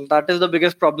successful. That is the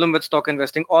biggest problem with stock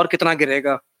investing. और कितना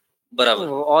गिरेगा? बराबर.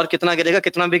 और कितना गिरेगा,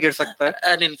 कितना भी गिर सकता है.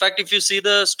 And in fact, if you see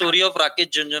the story of Rakesh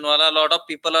Jhunjhunwala, a lot of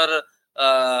people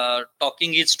are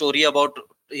talking his story about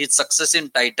his success in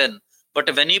Titan.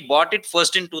 But when he bought it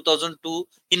first in 2002,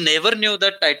 he never knew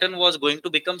that Titan was going to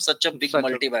become such a big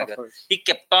multi-bagger. He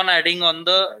kept on adding on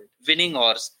the winning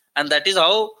horse, and that is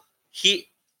how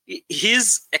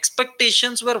his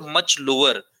expectations were much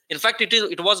lower. In fact,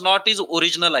 it was not his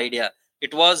original idea.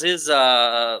 It was his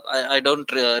I don't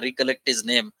recollect his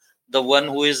name. The one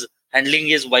who is handling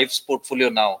his wife's portfolio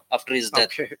now after his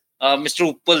death,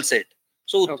 Mr. Uppal Seth.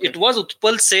 So it was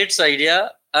Utpal Seth's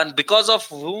idea, and because of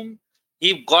whom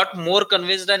he got more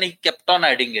convinced and he kept on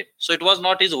adding it. So it was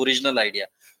not his original idea.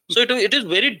 So it is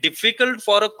very difficult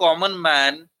for a common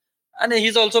man, and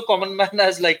he's also a common man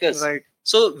as like us. Right.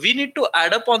 So we need to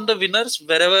add up on the winners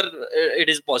wherever it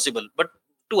is possible. But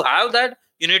to have that,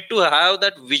 you need to have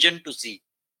that vision to see.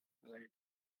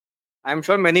 I'm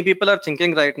sure many people are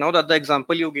thinking right now that the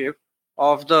example you gave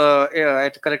of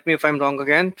the, correct me if I'm wrong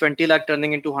again, 20 lakh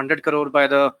turning into 100 crore by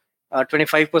the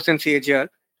 25% CAGR.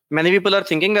 Many people are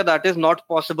thinking that that is not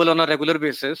possible on a regular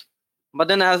basis. But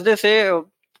then, as they say,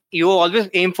 you always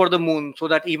aim for the moon so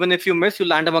that even if you miss, you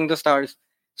land among the stars.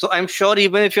 So I'm sure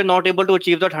even if you're not able to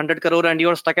achieve that 100 crore and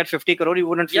you're stuck at 50 crore, you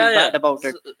wouldn't feel bad about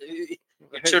it.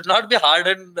 It should not be hard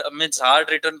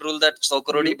written rule that 100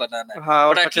 crore hi banana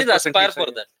hai. But at least aspire for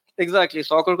that. Exactly.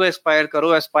 100 crore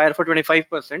ko aspire for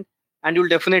 25%, and you'll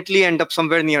definitely end up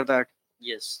somewhere near that.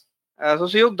 Yes. So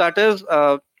Suyog, that is,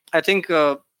 I think,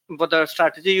 what the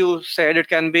strategy you said, it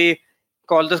can be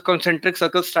called the concentric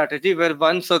circle strategy, where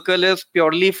one circle is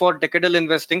purely for decadal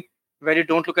investing, where you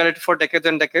don't look at it for decades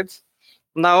and decades.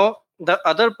 Now, the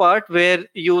other part where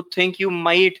you think you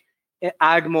might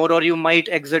add more, or you might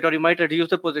exit, or you might reduce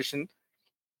the position,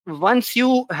 once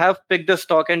you have picked the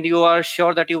stock and you are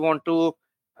sure that you want to,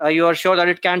 you are sure that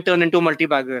it can turn into a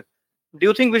multi-bagger, do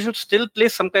you think we should still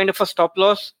place some kind of a stop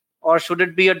loss, or should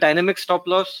it be a dynamic stop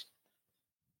loss?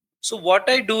 So what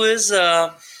I do is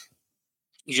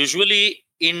usually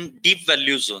in deep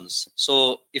value zones.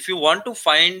 So if you want to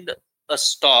find a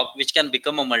stock which can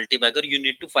become a multi-bagger, you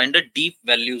need to find a deep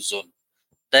value zone.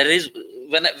 There is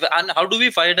and how do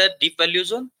we find a deep value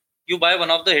zone? You buy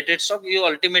one of the hated stock, you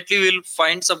ultimately will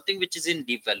find something which is in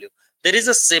deep value. There is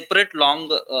a separate long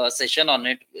session on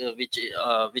it,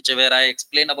 which where I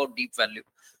explain about deep value.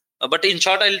 But in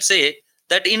short, I'll say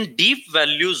that in deep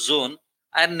value zone,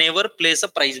 I never place a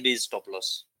price based stop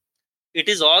loss. It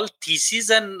is all thesis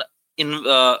and in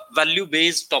value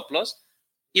based stop loss.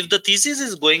 If the thesis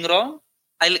is going wrong,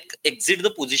 I'll exit the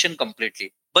position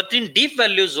completely. But in deep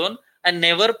value zone, I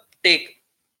never take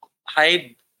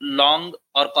high, long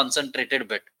or concentrated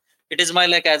bet. It is my,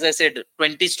 like as I said,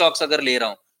 20 stocks अगर ले रहा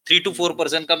हूँ, 3 to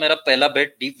 4% का मेरा पहला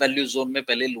bet deep value zone में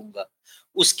पहले लूंगा.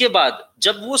 उसके बाद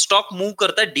जब वो स्टॉक मूव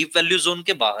करता है डीप वैल्यू जोन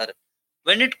के बाहर,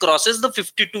 when it crosses the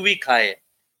 52 week high,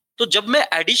 तो जब मैं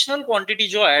एडिशनल क्वांटिटी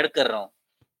जो ऐड कर रहा हूं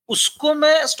उसको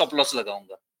मैं स्टॉप लॉस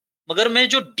लगाऊंगा. मगर मैं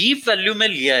जो डीप वैल्यू में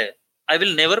लिया है, I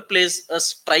will never place a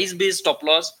price based stop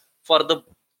loss for the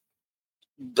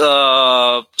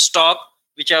stock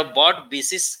which I have bought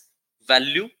basis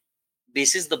value,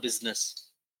 basis the business.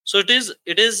 So it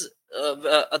is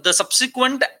the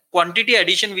subsequent quantity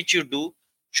addition which you do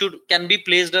can be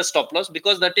placed as stop loss,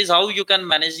 because that is how you can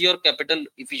manage your capital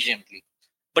efficiently.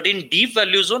 But in deep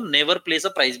value zone, never place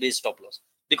a price based stop loss,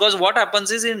 because what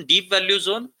happens is in deep value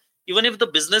zone, even if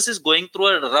the business is going through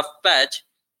a rough patch,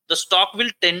 the stock will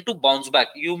tend to bounce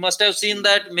back. You must have seen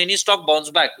that many stock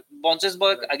bounces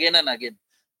back again and again.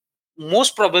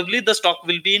 Most probably the stock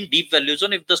will be in deep value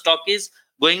zone. If the stock is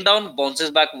going down,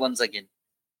 bounces back once again.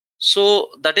 So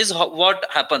that is what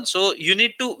happens. So you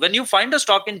need to, when you find a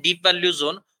stock in deep value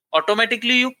zone,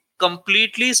 automatically you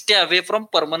completely stay away from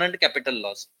permanent capital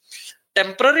loss.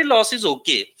 Temporary loss is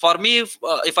okay for me.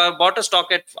 If I bought a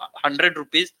stock at 100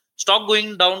 rupees, stock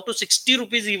going down to 60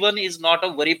 rupees even is not a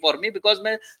worry for me, because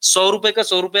my 100 rupee ka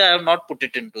 100 rupee I have not put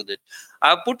it into that. I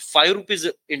have put 5 rupees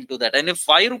into that, and if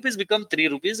 5 rupees become 3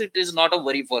 rupees, it is not a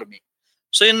worry for me.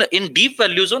 So in deep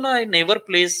value zone, I never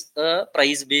place a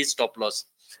price based stop loss,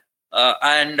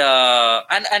 and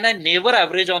I never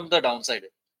average on the downside,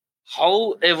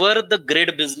 however the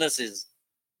great business is.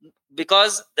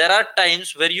 Because there are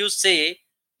times where you say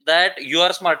that you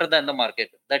are smarter than the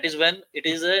market. That is when it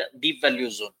is a deep value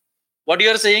zone. What you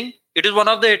are saying, it is one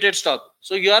of the hated stock.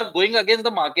 So you are going against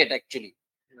the market actually.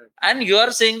 Right. And you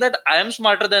are saying that I am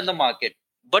smarter than the market,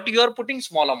 but you are putting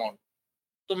small amount.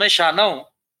 तो मैं शाना हूं,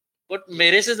 but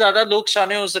मेरे से ज्यादा लोग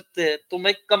शाने हो सकते हैं, तो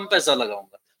मैं कम पैसा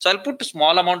लगाऊंगा. So I'll put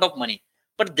small amount of money.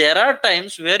 But there are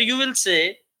times where you will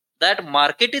say that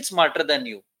market is smarter than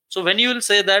you. So when you will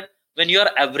say that, when you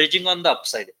are averaging on the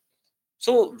upside,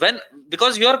 so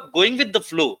because you are going with the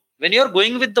flow, when you are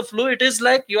going with the flow, it is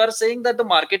like you are saying that the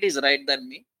market is right than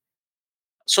me.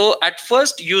 So at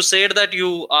first you said that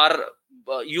you are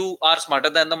smarter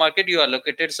than the market, you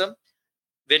allocated some.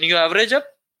 When you average up,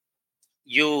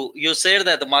 you said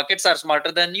that the markets are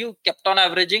smarter than you, kept on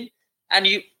averaging, and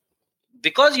you,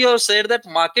 because you have said that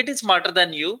market is smarter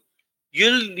than you,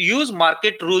 you'll use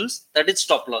market rules, that is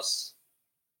stop loss.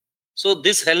 So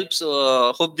this helps.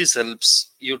 Hope this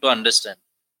helps you to understand.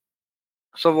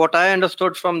 So what I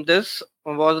understood from this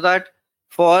was that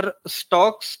for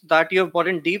stocks that you have bought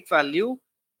in deep value,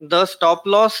 the stop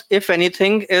loss, if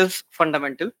anything, is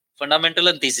Fundamental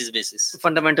and thesis basis.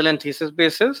 fundamental and thesis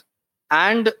basis.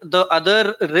 And the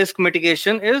other risk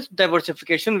mitigation is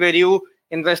diversification, where you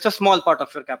invest a small part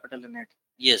of your capital in it.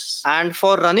 Yes. And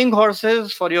for running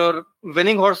horses, for your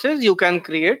winning horses, you can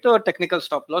create a technical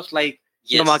stop loss like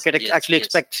the market actually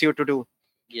expects you to do.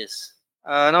 Yes.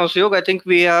 Now, Suyog, I think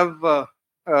we have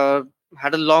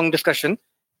had a long discussion.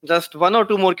 Just one or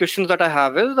two more questions that I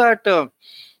have is that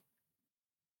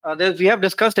we have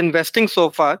discussed investing so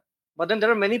far, but then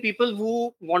there are many people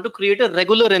who want to create a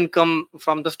regular income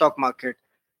from the stock market.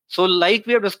 So, like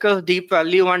we have discussed deep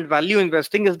value and value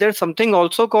investing, is there something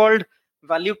also called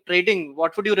value trading?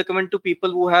 What would you recommend to people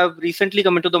who have recently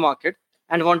come into the market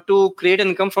and want to create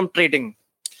income from trading?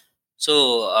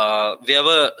 So we have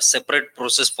a separate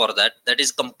process for that. That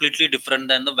is completely different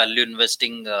than the value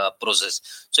investing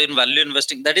process. So in value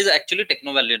investing, that is actually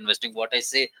techno value investing, what I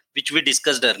say, which we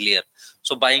discussed earlier.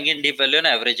 So buying in deep value and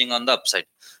averaging on the upside.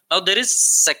 Now there is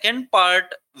second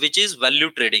part, which is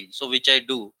value trading. So which I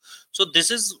do. So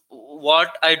this is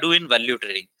what I do in value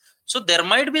trading. So there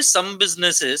might be some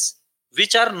businesses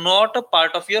which are not a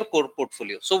part of your core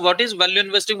portfolio. So what is value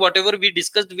investing? Whatever we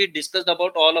discussed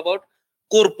about all about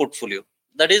core portfolio,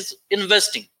 that is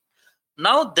investing.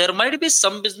 Now there might be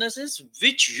some businesses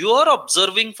which you are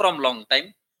observing from long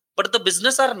time, but the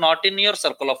business are not in your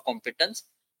circle of competence,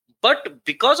 but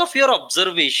because of your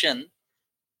observation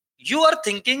you are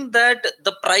thinking that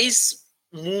the price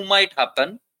move might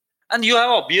happen, and you have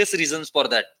obvious reasons for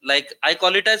that, like I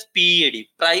call it as PEAD,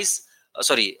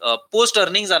 post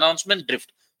earnings announcement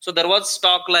drift. So there was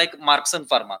stock like Marks and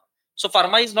Pharma. So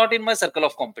pharma is not in my circle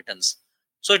of competence,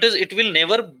 so it will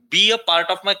never be a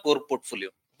part of my core portfolio.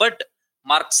 But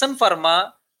Marks and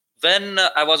Pharma, when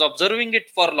I was observing it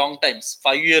for long times,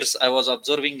 5 years I was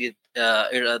observing it,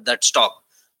 that stock,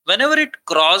 whenever it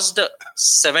crossed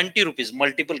 70 rupees,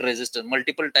 multiple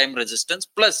time resistance,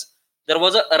 plus there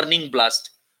was a earning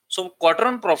blast. So quarter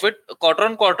on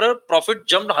quarter profit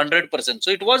jumped 100%.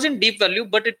 So it was in deep value,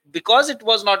 but because it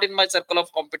was not in my circle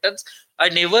of competence, I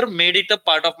never made it a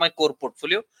part of my core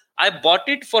portfolio. I bought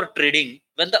it for trading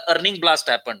when the earning blast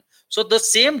happened. So the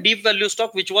same deep value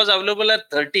stock which was available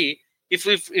at 30, if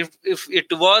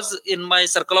it was in my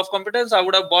circle of competence, I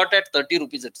would have bought at 30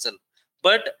 rupees itself.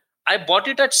 But I bought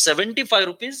it at 75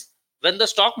 rupees when the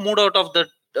stock moved out of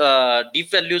the deep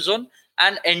value zone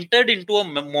and entered into a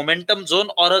momentum zone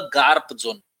or a GARP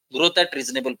zone, growth at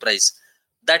reasonable price.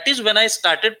 That is when I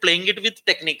started playing it with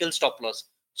technical stop loss.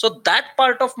 So that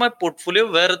part of my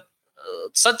portfolio where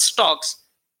such stocks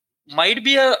might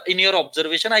be in your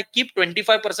observation, I keep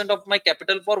 25% of my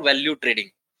capital for value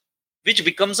trading, which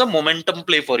becomes a momentum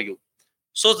play for you.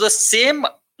 So the same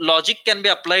logic can be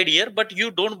applied here, but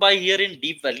you don't buy here in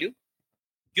deep value.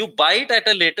 You buy it at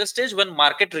a later stage when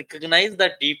market recognize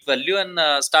that deep value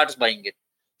and starts buying it.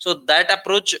 So that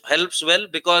approach helps well,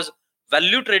 because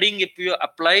value trading, if you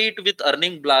apply it with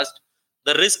earning blast,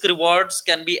 the risk rewards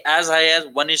can be as high as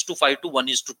 1:5 to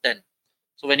 1:10.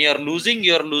 So when you are losing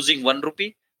 1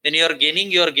 rupee. When you are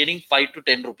gaining 5 to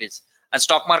 10 rupees. And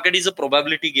stock market is a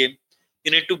probability game.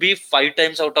 You need to be 5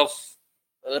 times out of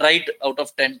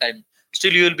 10 times.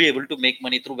 Still you will be able to make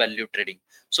money through value trading.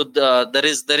 So there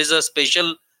is a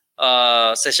special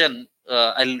session.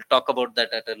 I'll talk about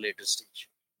that at a later stage.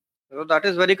 So that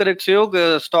is very correct,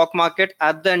 Suyog. Stock market,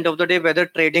 at the end of the day, whether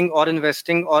trading or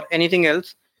investing or anything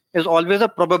else, is always a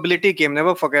probability game.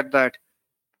 Never forget that.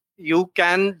 You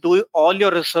can do all your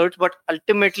research, but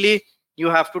ultimately you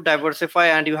have to diversify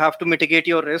and you have to mitigate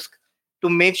your risk to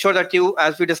make sure that you,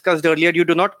 as we discussed earlier, you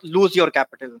do not lose your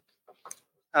capital.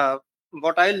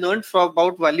 What I learned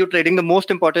about value trading, the most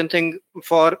important thing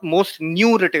for most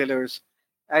new retailers,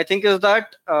 I think, is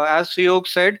that, as Suyog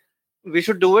said, we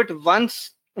should do it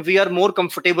once we are more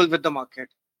comfortable with the market.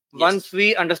 Yes. Once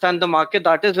we understand the market,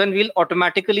 that is when we'll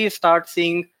automatically start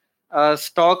seeing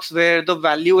stocks where the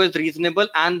value is reasonable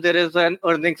and there is a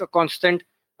constant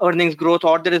earnings growth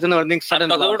or there is an earnings I'm sudden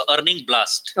talking blast. about earning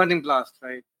blast. Earning blast,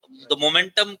 right? The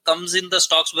momentum comes in the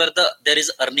stocks where there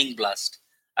is earning blast.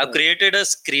 I've Right. created a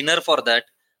screener for that.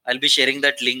 I'll be sharing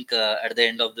that link at the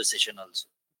end of the session also.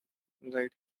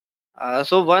 Right.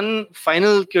 So one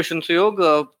final question,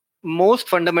 Suyog. Most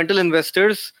fundamental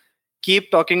investors keep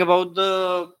talking about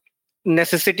the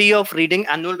necessity of reading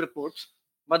annual reports,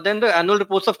 but then the annual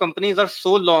reports of companies are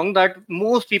so long that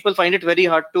most people find it very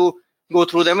hard to go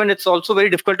through them, and it's also very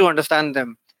difficult to understand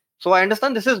them. So I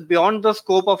understand this is beyond the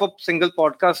scope of a single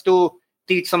podcast to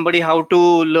teach somebody how to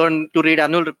learn to read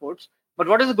annual reports. But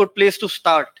what is a good place to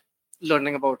start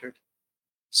learning about it?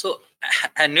 So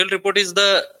annual report is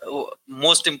the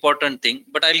most important thing,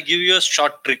 but I'll give you a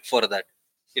short trick for that.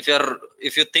 If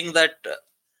you think that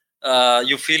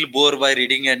you feel bored by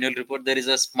reading annual report, there is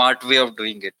a smart way of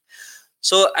doing it.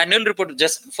 So annual report,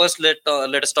 just first let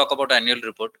us talk about annual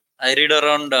report. I read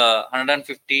around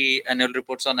 150 annual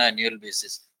reports on an annual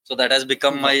basis. So that has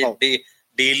become my Wow.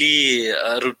 daily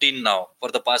routine now for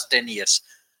the past 10 years.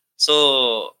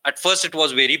 So at first it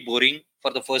was very boring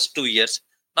for the first 2 years.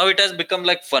 Now it has become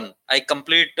like fun. I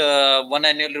complete one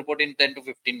annual report in 10 to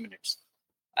 15 minutes.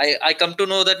 I come to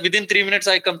know that within 3 minutes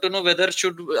I come to know whether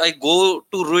should I go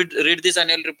to read this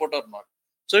annual report or not.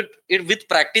 So it with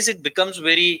practice it becomes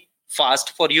very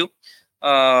fast for you,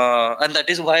 and that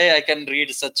is why I can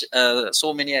read such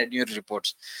so many annual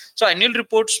reports. So annual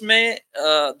reports may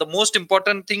the most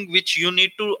important thing which you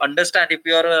need to understand if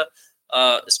you are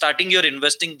starting your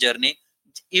investing journey.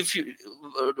 If you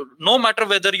no matter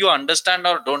whether you understand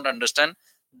or don't understand,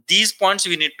 these points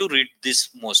we need to read this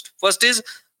most. First is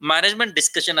management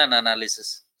discussion and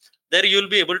analysis. There you will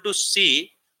be able to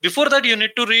see. Before that you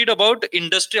need to read about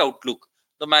industry outlook.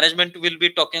 The management will be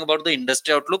talking about the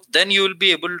industry outlook. Then you will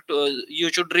be able to you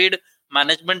should read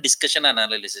management discussion and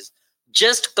analysis.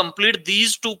 Just complete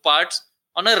these two parts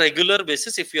on a regular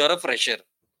basis if you are a fresher.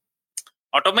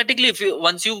 Automatically, if you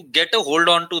once you get a hold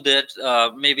on to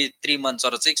that, maybe 3 months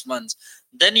or 6 months,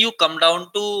 then you come down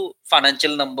to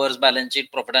financial numbers, balance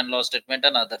sheet, profit and loss statement,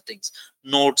 and other things,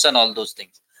 notes and all those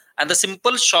things. And the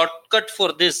simple shortcut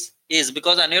for this is,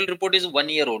 because annual report is 1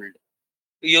 year old,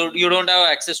 you don't have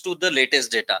access to the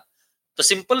latest data. The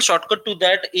simple shortcut to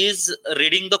that is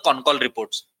reading the con call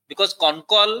reports, because con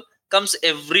call comes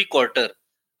every quarter.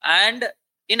 And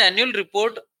in annual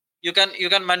report you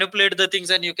can manipulate the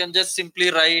things and you can just simply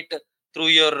write through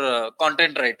your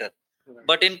content writer. Right.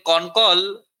 But in con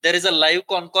call there is a live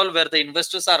con call where the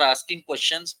investors are asking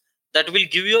questions that will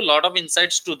give you a lot of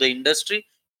insights to the industry,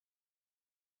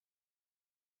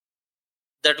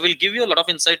 that will give you a lot of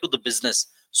insight to the business.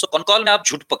 So con call में आप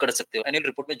झूठ पकड़ सकते हो, annual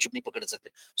report में झूठ नहीं पकड़ सकते.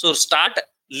 So start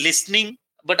listening,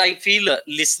 but I feel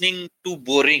listening too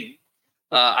boring.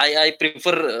 I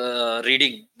prefer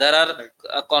reading. There are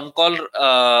con call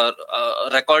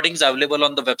recordings available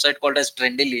on the website called as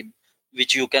Trendylin,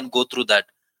 which you can go through that.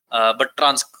 But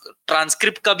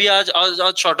transcript का भी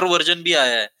आज shorter version भी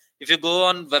आया है. If you go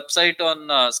on website on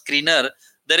screener,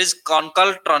 there is con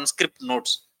call transcript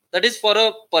notes. That is for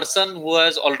a person who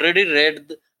has already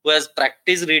read, who has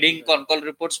practiced reading con call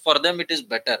reports. For them it is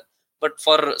better. But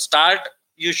for start,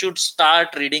 you should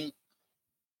start reading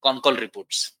con call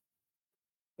reports.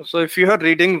 So if you are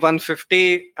reading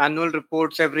 150 annual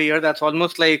reports every year, that's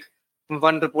almost like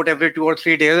one report every 2 or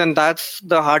 3 days, and that's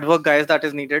the hard work, guys, that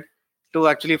is needed to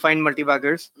actually find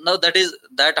multibaggers. No, that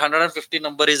 150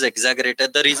 number is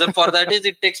exaggerated. The reason for that is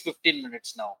it takes 15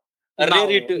 minutes now.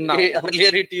 Earlier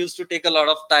it used to take a lot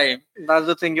of time. That's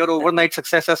the thing. Your overnight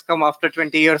success has come after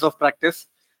 20 years of practice,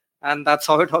 and that's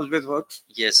how it always works.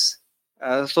 Yes.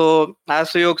 So as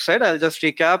Suyog said, I'll just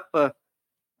recap.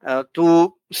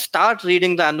 To start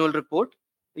reading the annual report,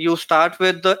 you start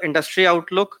with the industry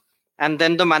outlook and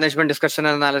then the management discussion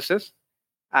and analysis.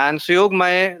 And Suyog,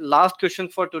 my last question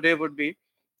for today would be,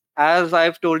 as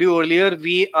I've told you earlier,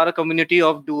 we are a community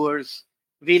of doers.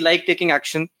 We like taking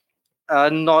action.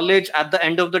 Knowledge at the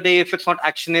end of the day, if it's not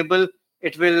actionable,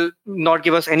 it will not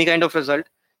give us any kind of result.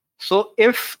 So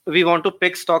if we want to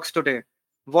pick stocks today,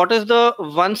 what is the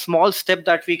one small step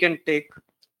that we can take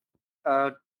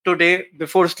uh, today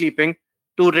before sleeping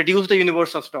to reduce the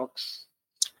universe of stocks?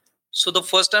 So the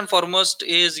first and foremost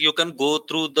is you can go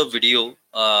through the video.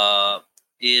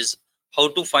 Is how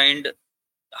to find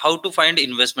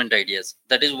investment ideas.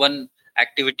 That is one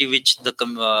activity which the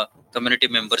community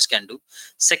members can do.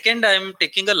 Second, I am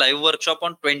taking a live workshop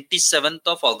on 27th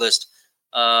of August.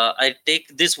 I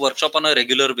take this workshop on a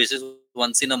regular basis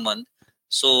once in a month.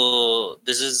 So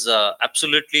this is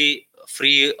absolutely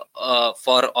free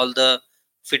for all the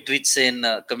Fit Rich Sane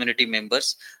community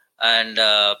members. And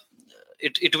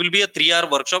it will be a 3-hour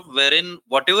workshop wherein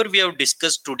whatever we have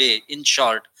discussed today in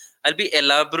short, I'll be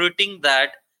elaborating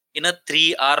that in a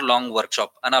 3-hour long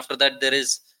workshop. And after that, there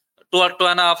is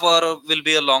 2.5 hour will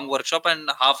be a long workshop, and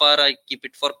half hour I keep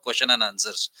it for question and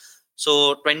answers.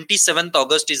 So 27th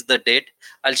August is the date.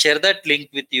 I'll share that link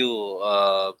with you.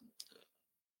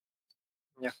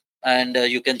 Yeah. And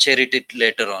you can share it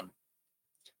later on.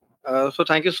 So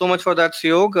thank you so much for that,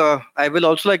 Suyog. I will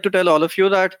also like to tell all of you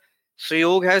that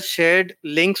Suyog has shared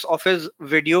links of his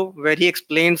video where he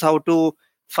explains how to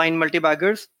find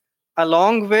multibaggers,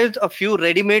 along with a few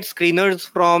ready-made screeners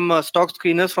from stock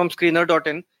screeners from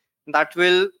screener.in that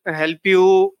will help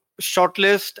you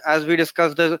shortlist, as we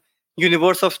discussed, the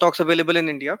universe of stocks available in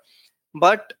India.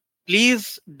 But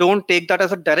please don't take that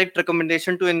as a direct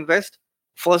recommendation to invest.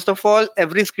 First of all,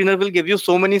 every screener will give you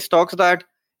so many stocks that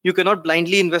you cannot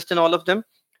blindly invest in all of them.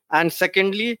 And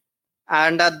secondly,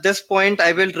 and at this point,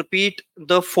 I will repeat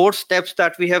the 4 steps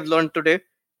that we have learned today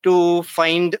to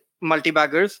find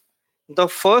multibaggers. The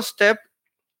first step,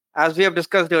 as we have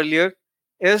discussed earlier,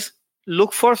 is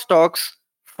look for stocks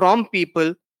from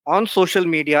people on social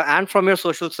media and from your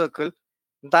social circle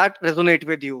that resonate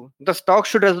with you. The stock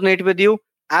should resonate with you,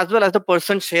 as well as the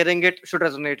person sharing it should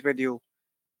resonate with you.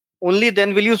 Only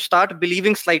then will you start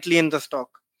believing slightly in the stock.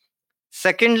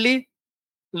 Secondly,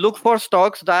 look for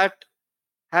stocks that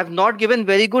have not given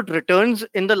very good returns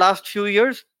in the last few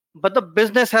years, but the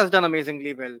business has done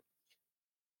amazingly well.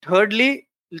 Thirdly,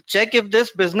 check if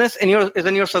this business is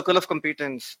in your circle of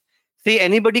competence. See,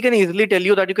 anybody can easily tell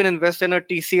you that you can invest in a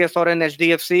TCS or an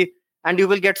HDFC and you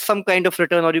will get some kind of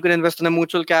return, or you can invest in a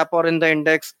mutual cap or in the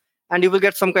index and you will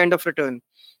get some kind of return.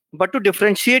 But to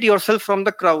differentiate yourself from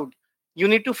the crowd, you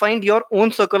need to find your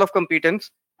own circle of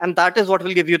competence, and that is what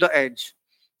will give you the edge.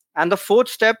 And the fourth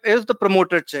step is the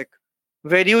promoter check,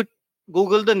 where you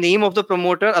Google the name of the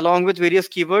promoter along with various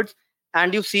keywords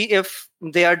and you see if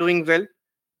they are doing well.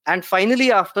 And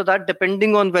finally, after that,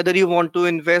 depending on whether you want to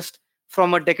invest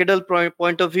from a decadal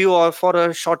point of view or for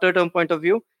a shorter term point of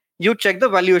view, you check the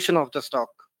valuation of the stock.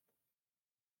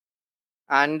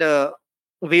 And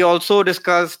we also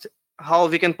discussed how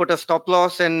we can put a stop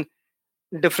loss in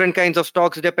different kinds of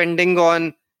stocks depending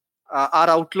on our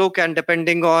outlook and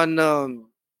depending on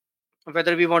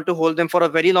whether we want to hold them for a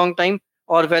very long time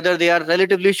or whether they are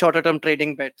relatively shorter term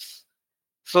trading bets.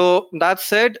 So that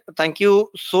said, thank you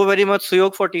so very much,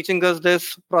 Suyog, for teaching us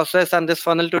this process and this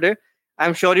funnel today.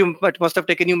 I'm sure it must have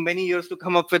taken you many years to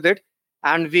come up with it,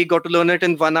 and we got to learn it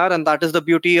in 1 hour, and that is the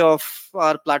beauty of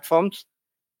our platforms.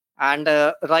 And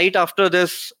right after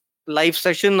this live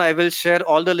session, I will share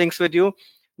all the links with you.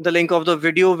 The link of the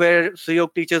video where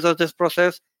Suyog teaches us this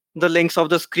process, the links of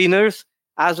the screeners,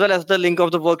 as well as the link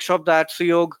of the workshop that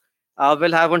Suyog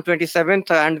will have on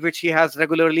 27th, and which he has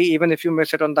regularly, even if you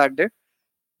miss it on that day.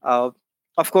 Uh,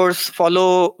 of course,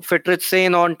 follow Fitrich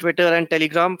Sane on Twitter and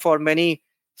Telegram for many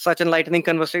such enlightening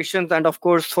conversations, and of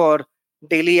course, for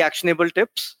daily actionable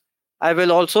tips. I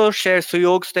will also share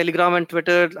Suyog's Telegram and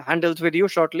Twitter handles with you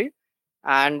shortly.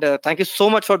 And thank you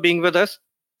so much for being with us.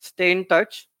 Stay in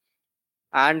touch.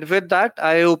 And with that,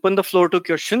 I open the floor to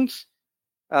questions.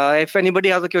 If anybody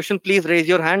has a question, please raise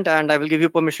your hand and I will give you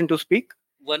permission to speak.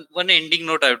 One ending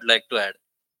note I would like to add.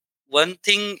 One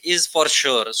thing is for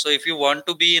sure. So if you want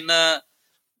to be in a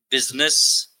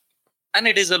business, and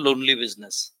it is a lonely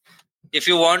business, if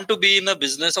you want to be in a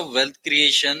business of wealth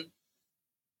creation,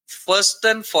 first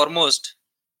and foremost,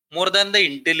 more than the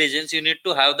intelligence, you need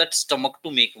to have that stomach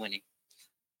to make money.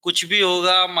 कुछ भी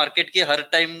होगा, market के हर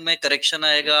time में correction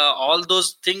आएगा, all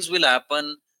those things will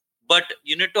happen, but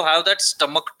you need to have that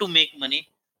stomach to make money.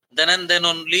 Then and then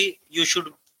only you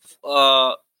should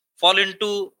fall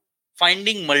into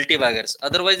finding multibaggers.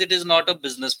 Otherwise, it is not a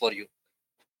business for you.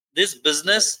 This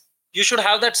business, you should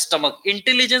have that stomach.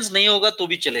 Intelligence nahi hoga to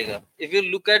bhi chalega. If you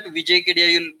look at Vijay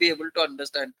Kedia, you'll be able to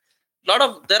understand.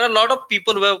 There are a lot of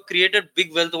people who have created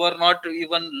big wealth who are not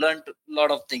even learned a lot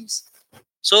of things.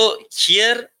 So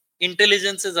here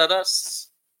intelligence से ज्यादा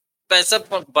पैसा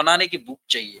बनाने की book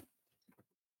चाहिए.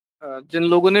 जिन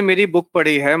लोगों ने मेरी book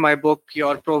पढ़ी है, my book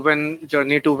your proven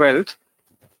journey to wealth,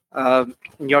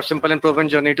 your simple and proven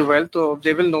journey to wealth, तो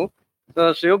they will know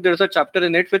Suyog, there is a chapter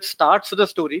in it which starts with a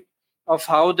story of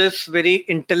how this very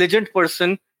intelligent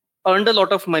person earned a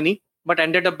lot of money but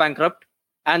ended up bankrupt.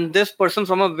 And this person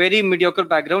from a very mediocre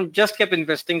background just kept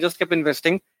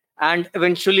investing, and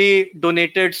eventually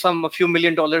donated a few $1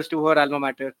 million to her alma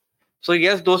mater. So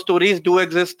yes, those stories do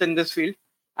exist in this field,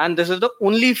 and this is the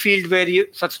only field where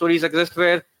such stories exist,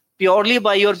 where purely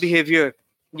by your behavior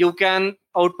you can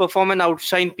outperform and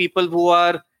outshine people who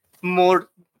are more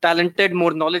talented,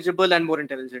 more knowledgeable, and more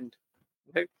intelligent.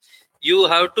 Right? you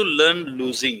have to learn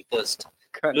losing first.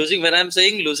 Correct. Losing, when I'm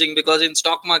saying losing, because in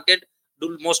stock market,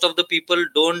 most of the people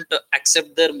don't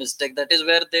accept their mistake. That is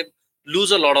where they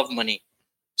lose a lot of money.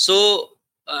 So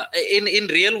in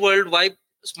real world, why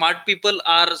smart people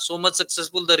are so much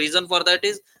successful, the reason for that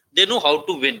is they know how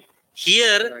to win.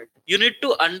 Here, Right. you need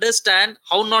to understand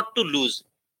how not to lose.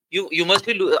 You must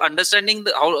be understanding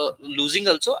how losing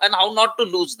also, and how not to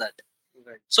lose that.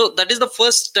 Right. So that is the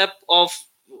first step of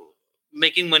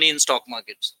making money in stock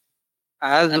markets.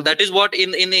 As And that is what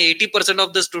in 80%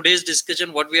 of this today's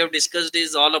discussion, what we have discussed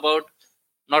is all about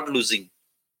not losing.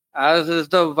 as is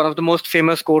the one of the most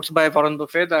famous quotes by Warren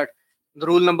Buffett, that the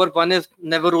rule number one is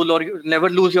never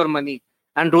lose your money,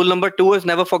 and rule number two is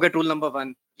never forget rule number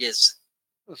one. Yes.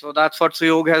 So that's what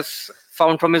Suyog has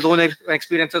found from his own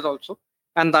experiences also,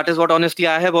 and that is what honestly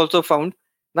I have also found,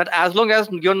 that as long as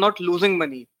you're not losing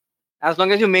money, as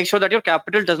long as you make sure that your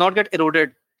capital does not get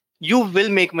eroded, you will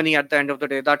make money at the end of the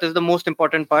day. That is the most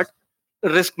important part: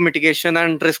 risk mitigation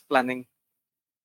and risk planning.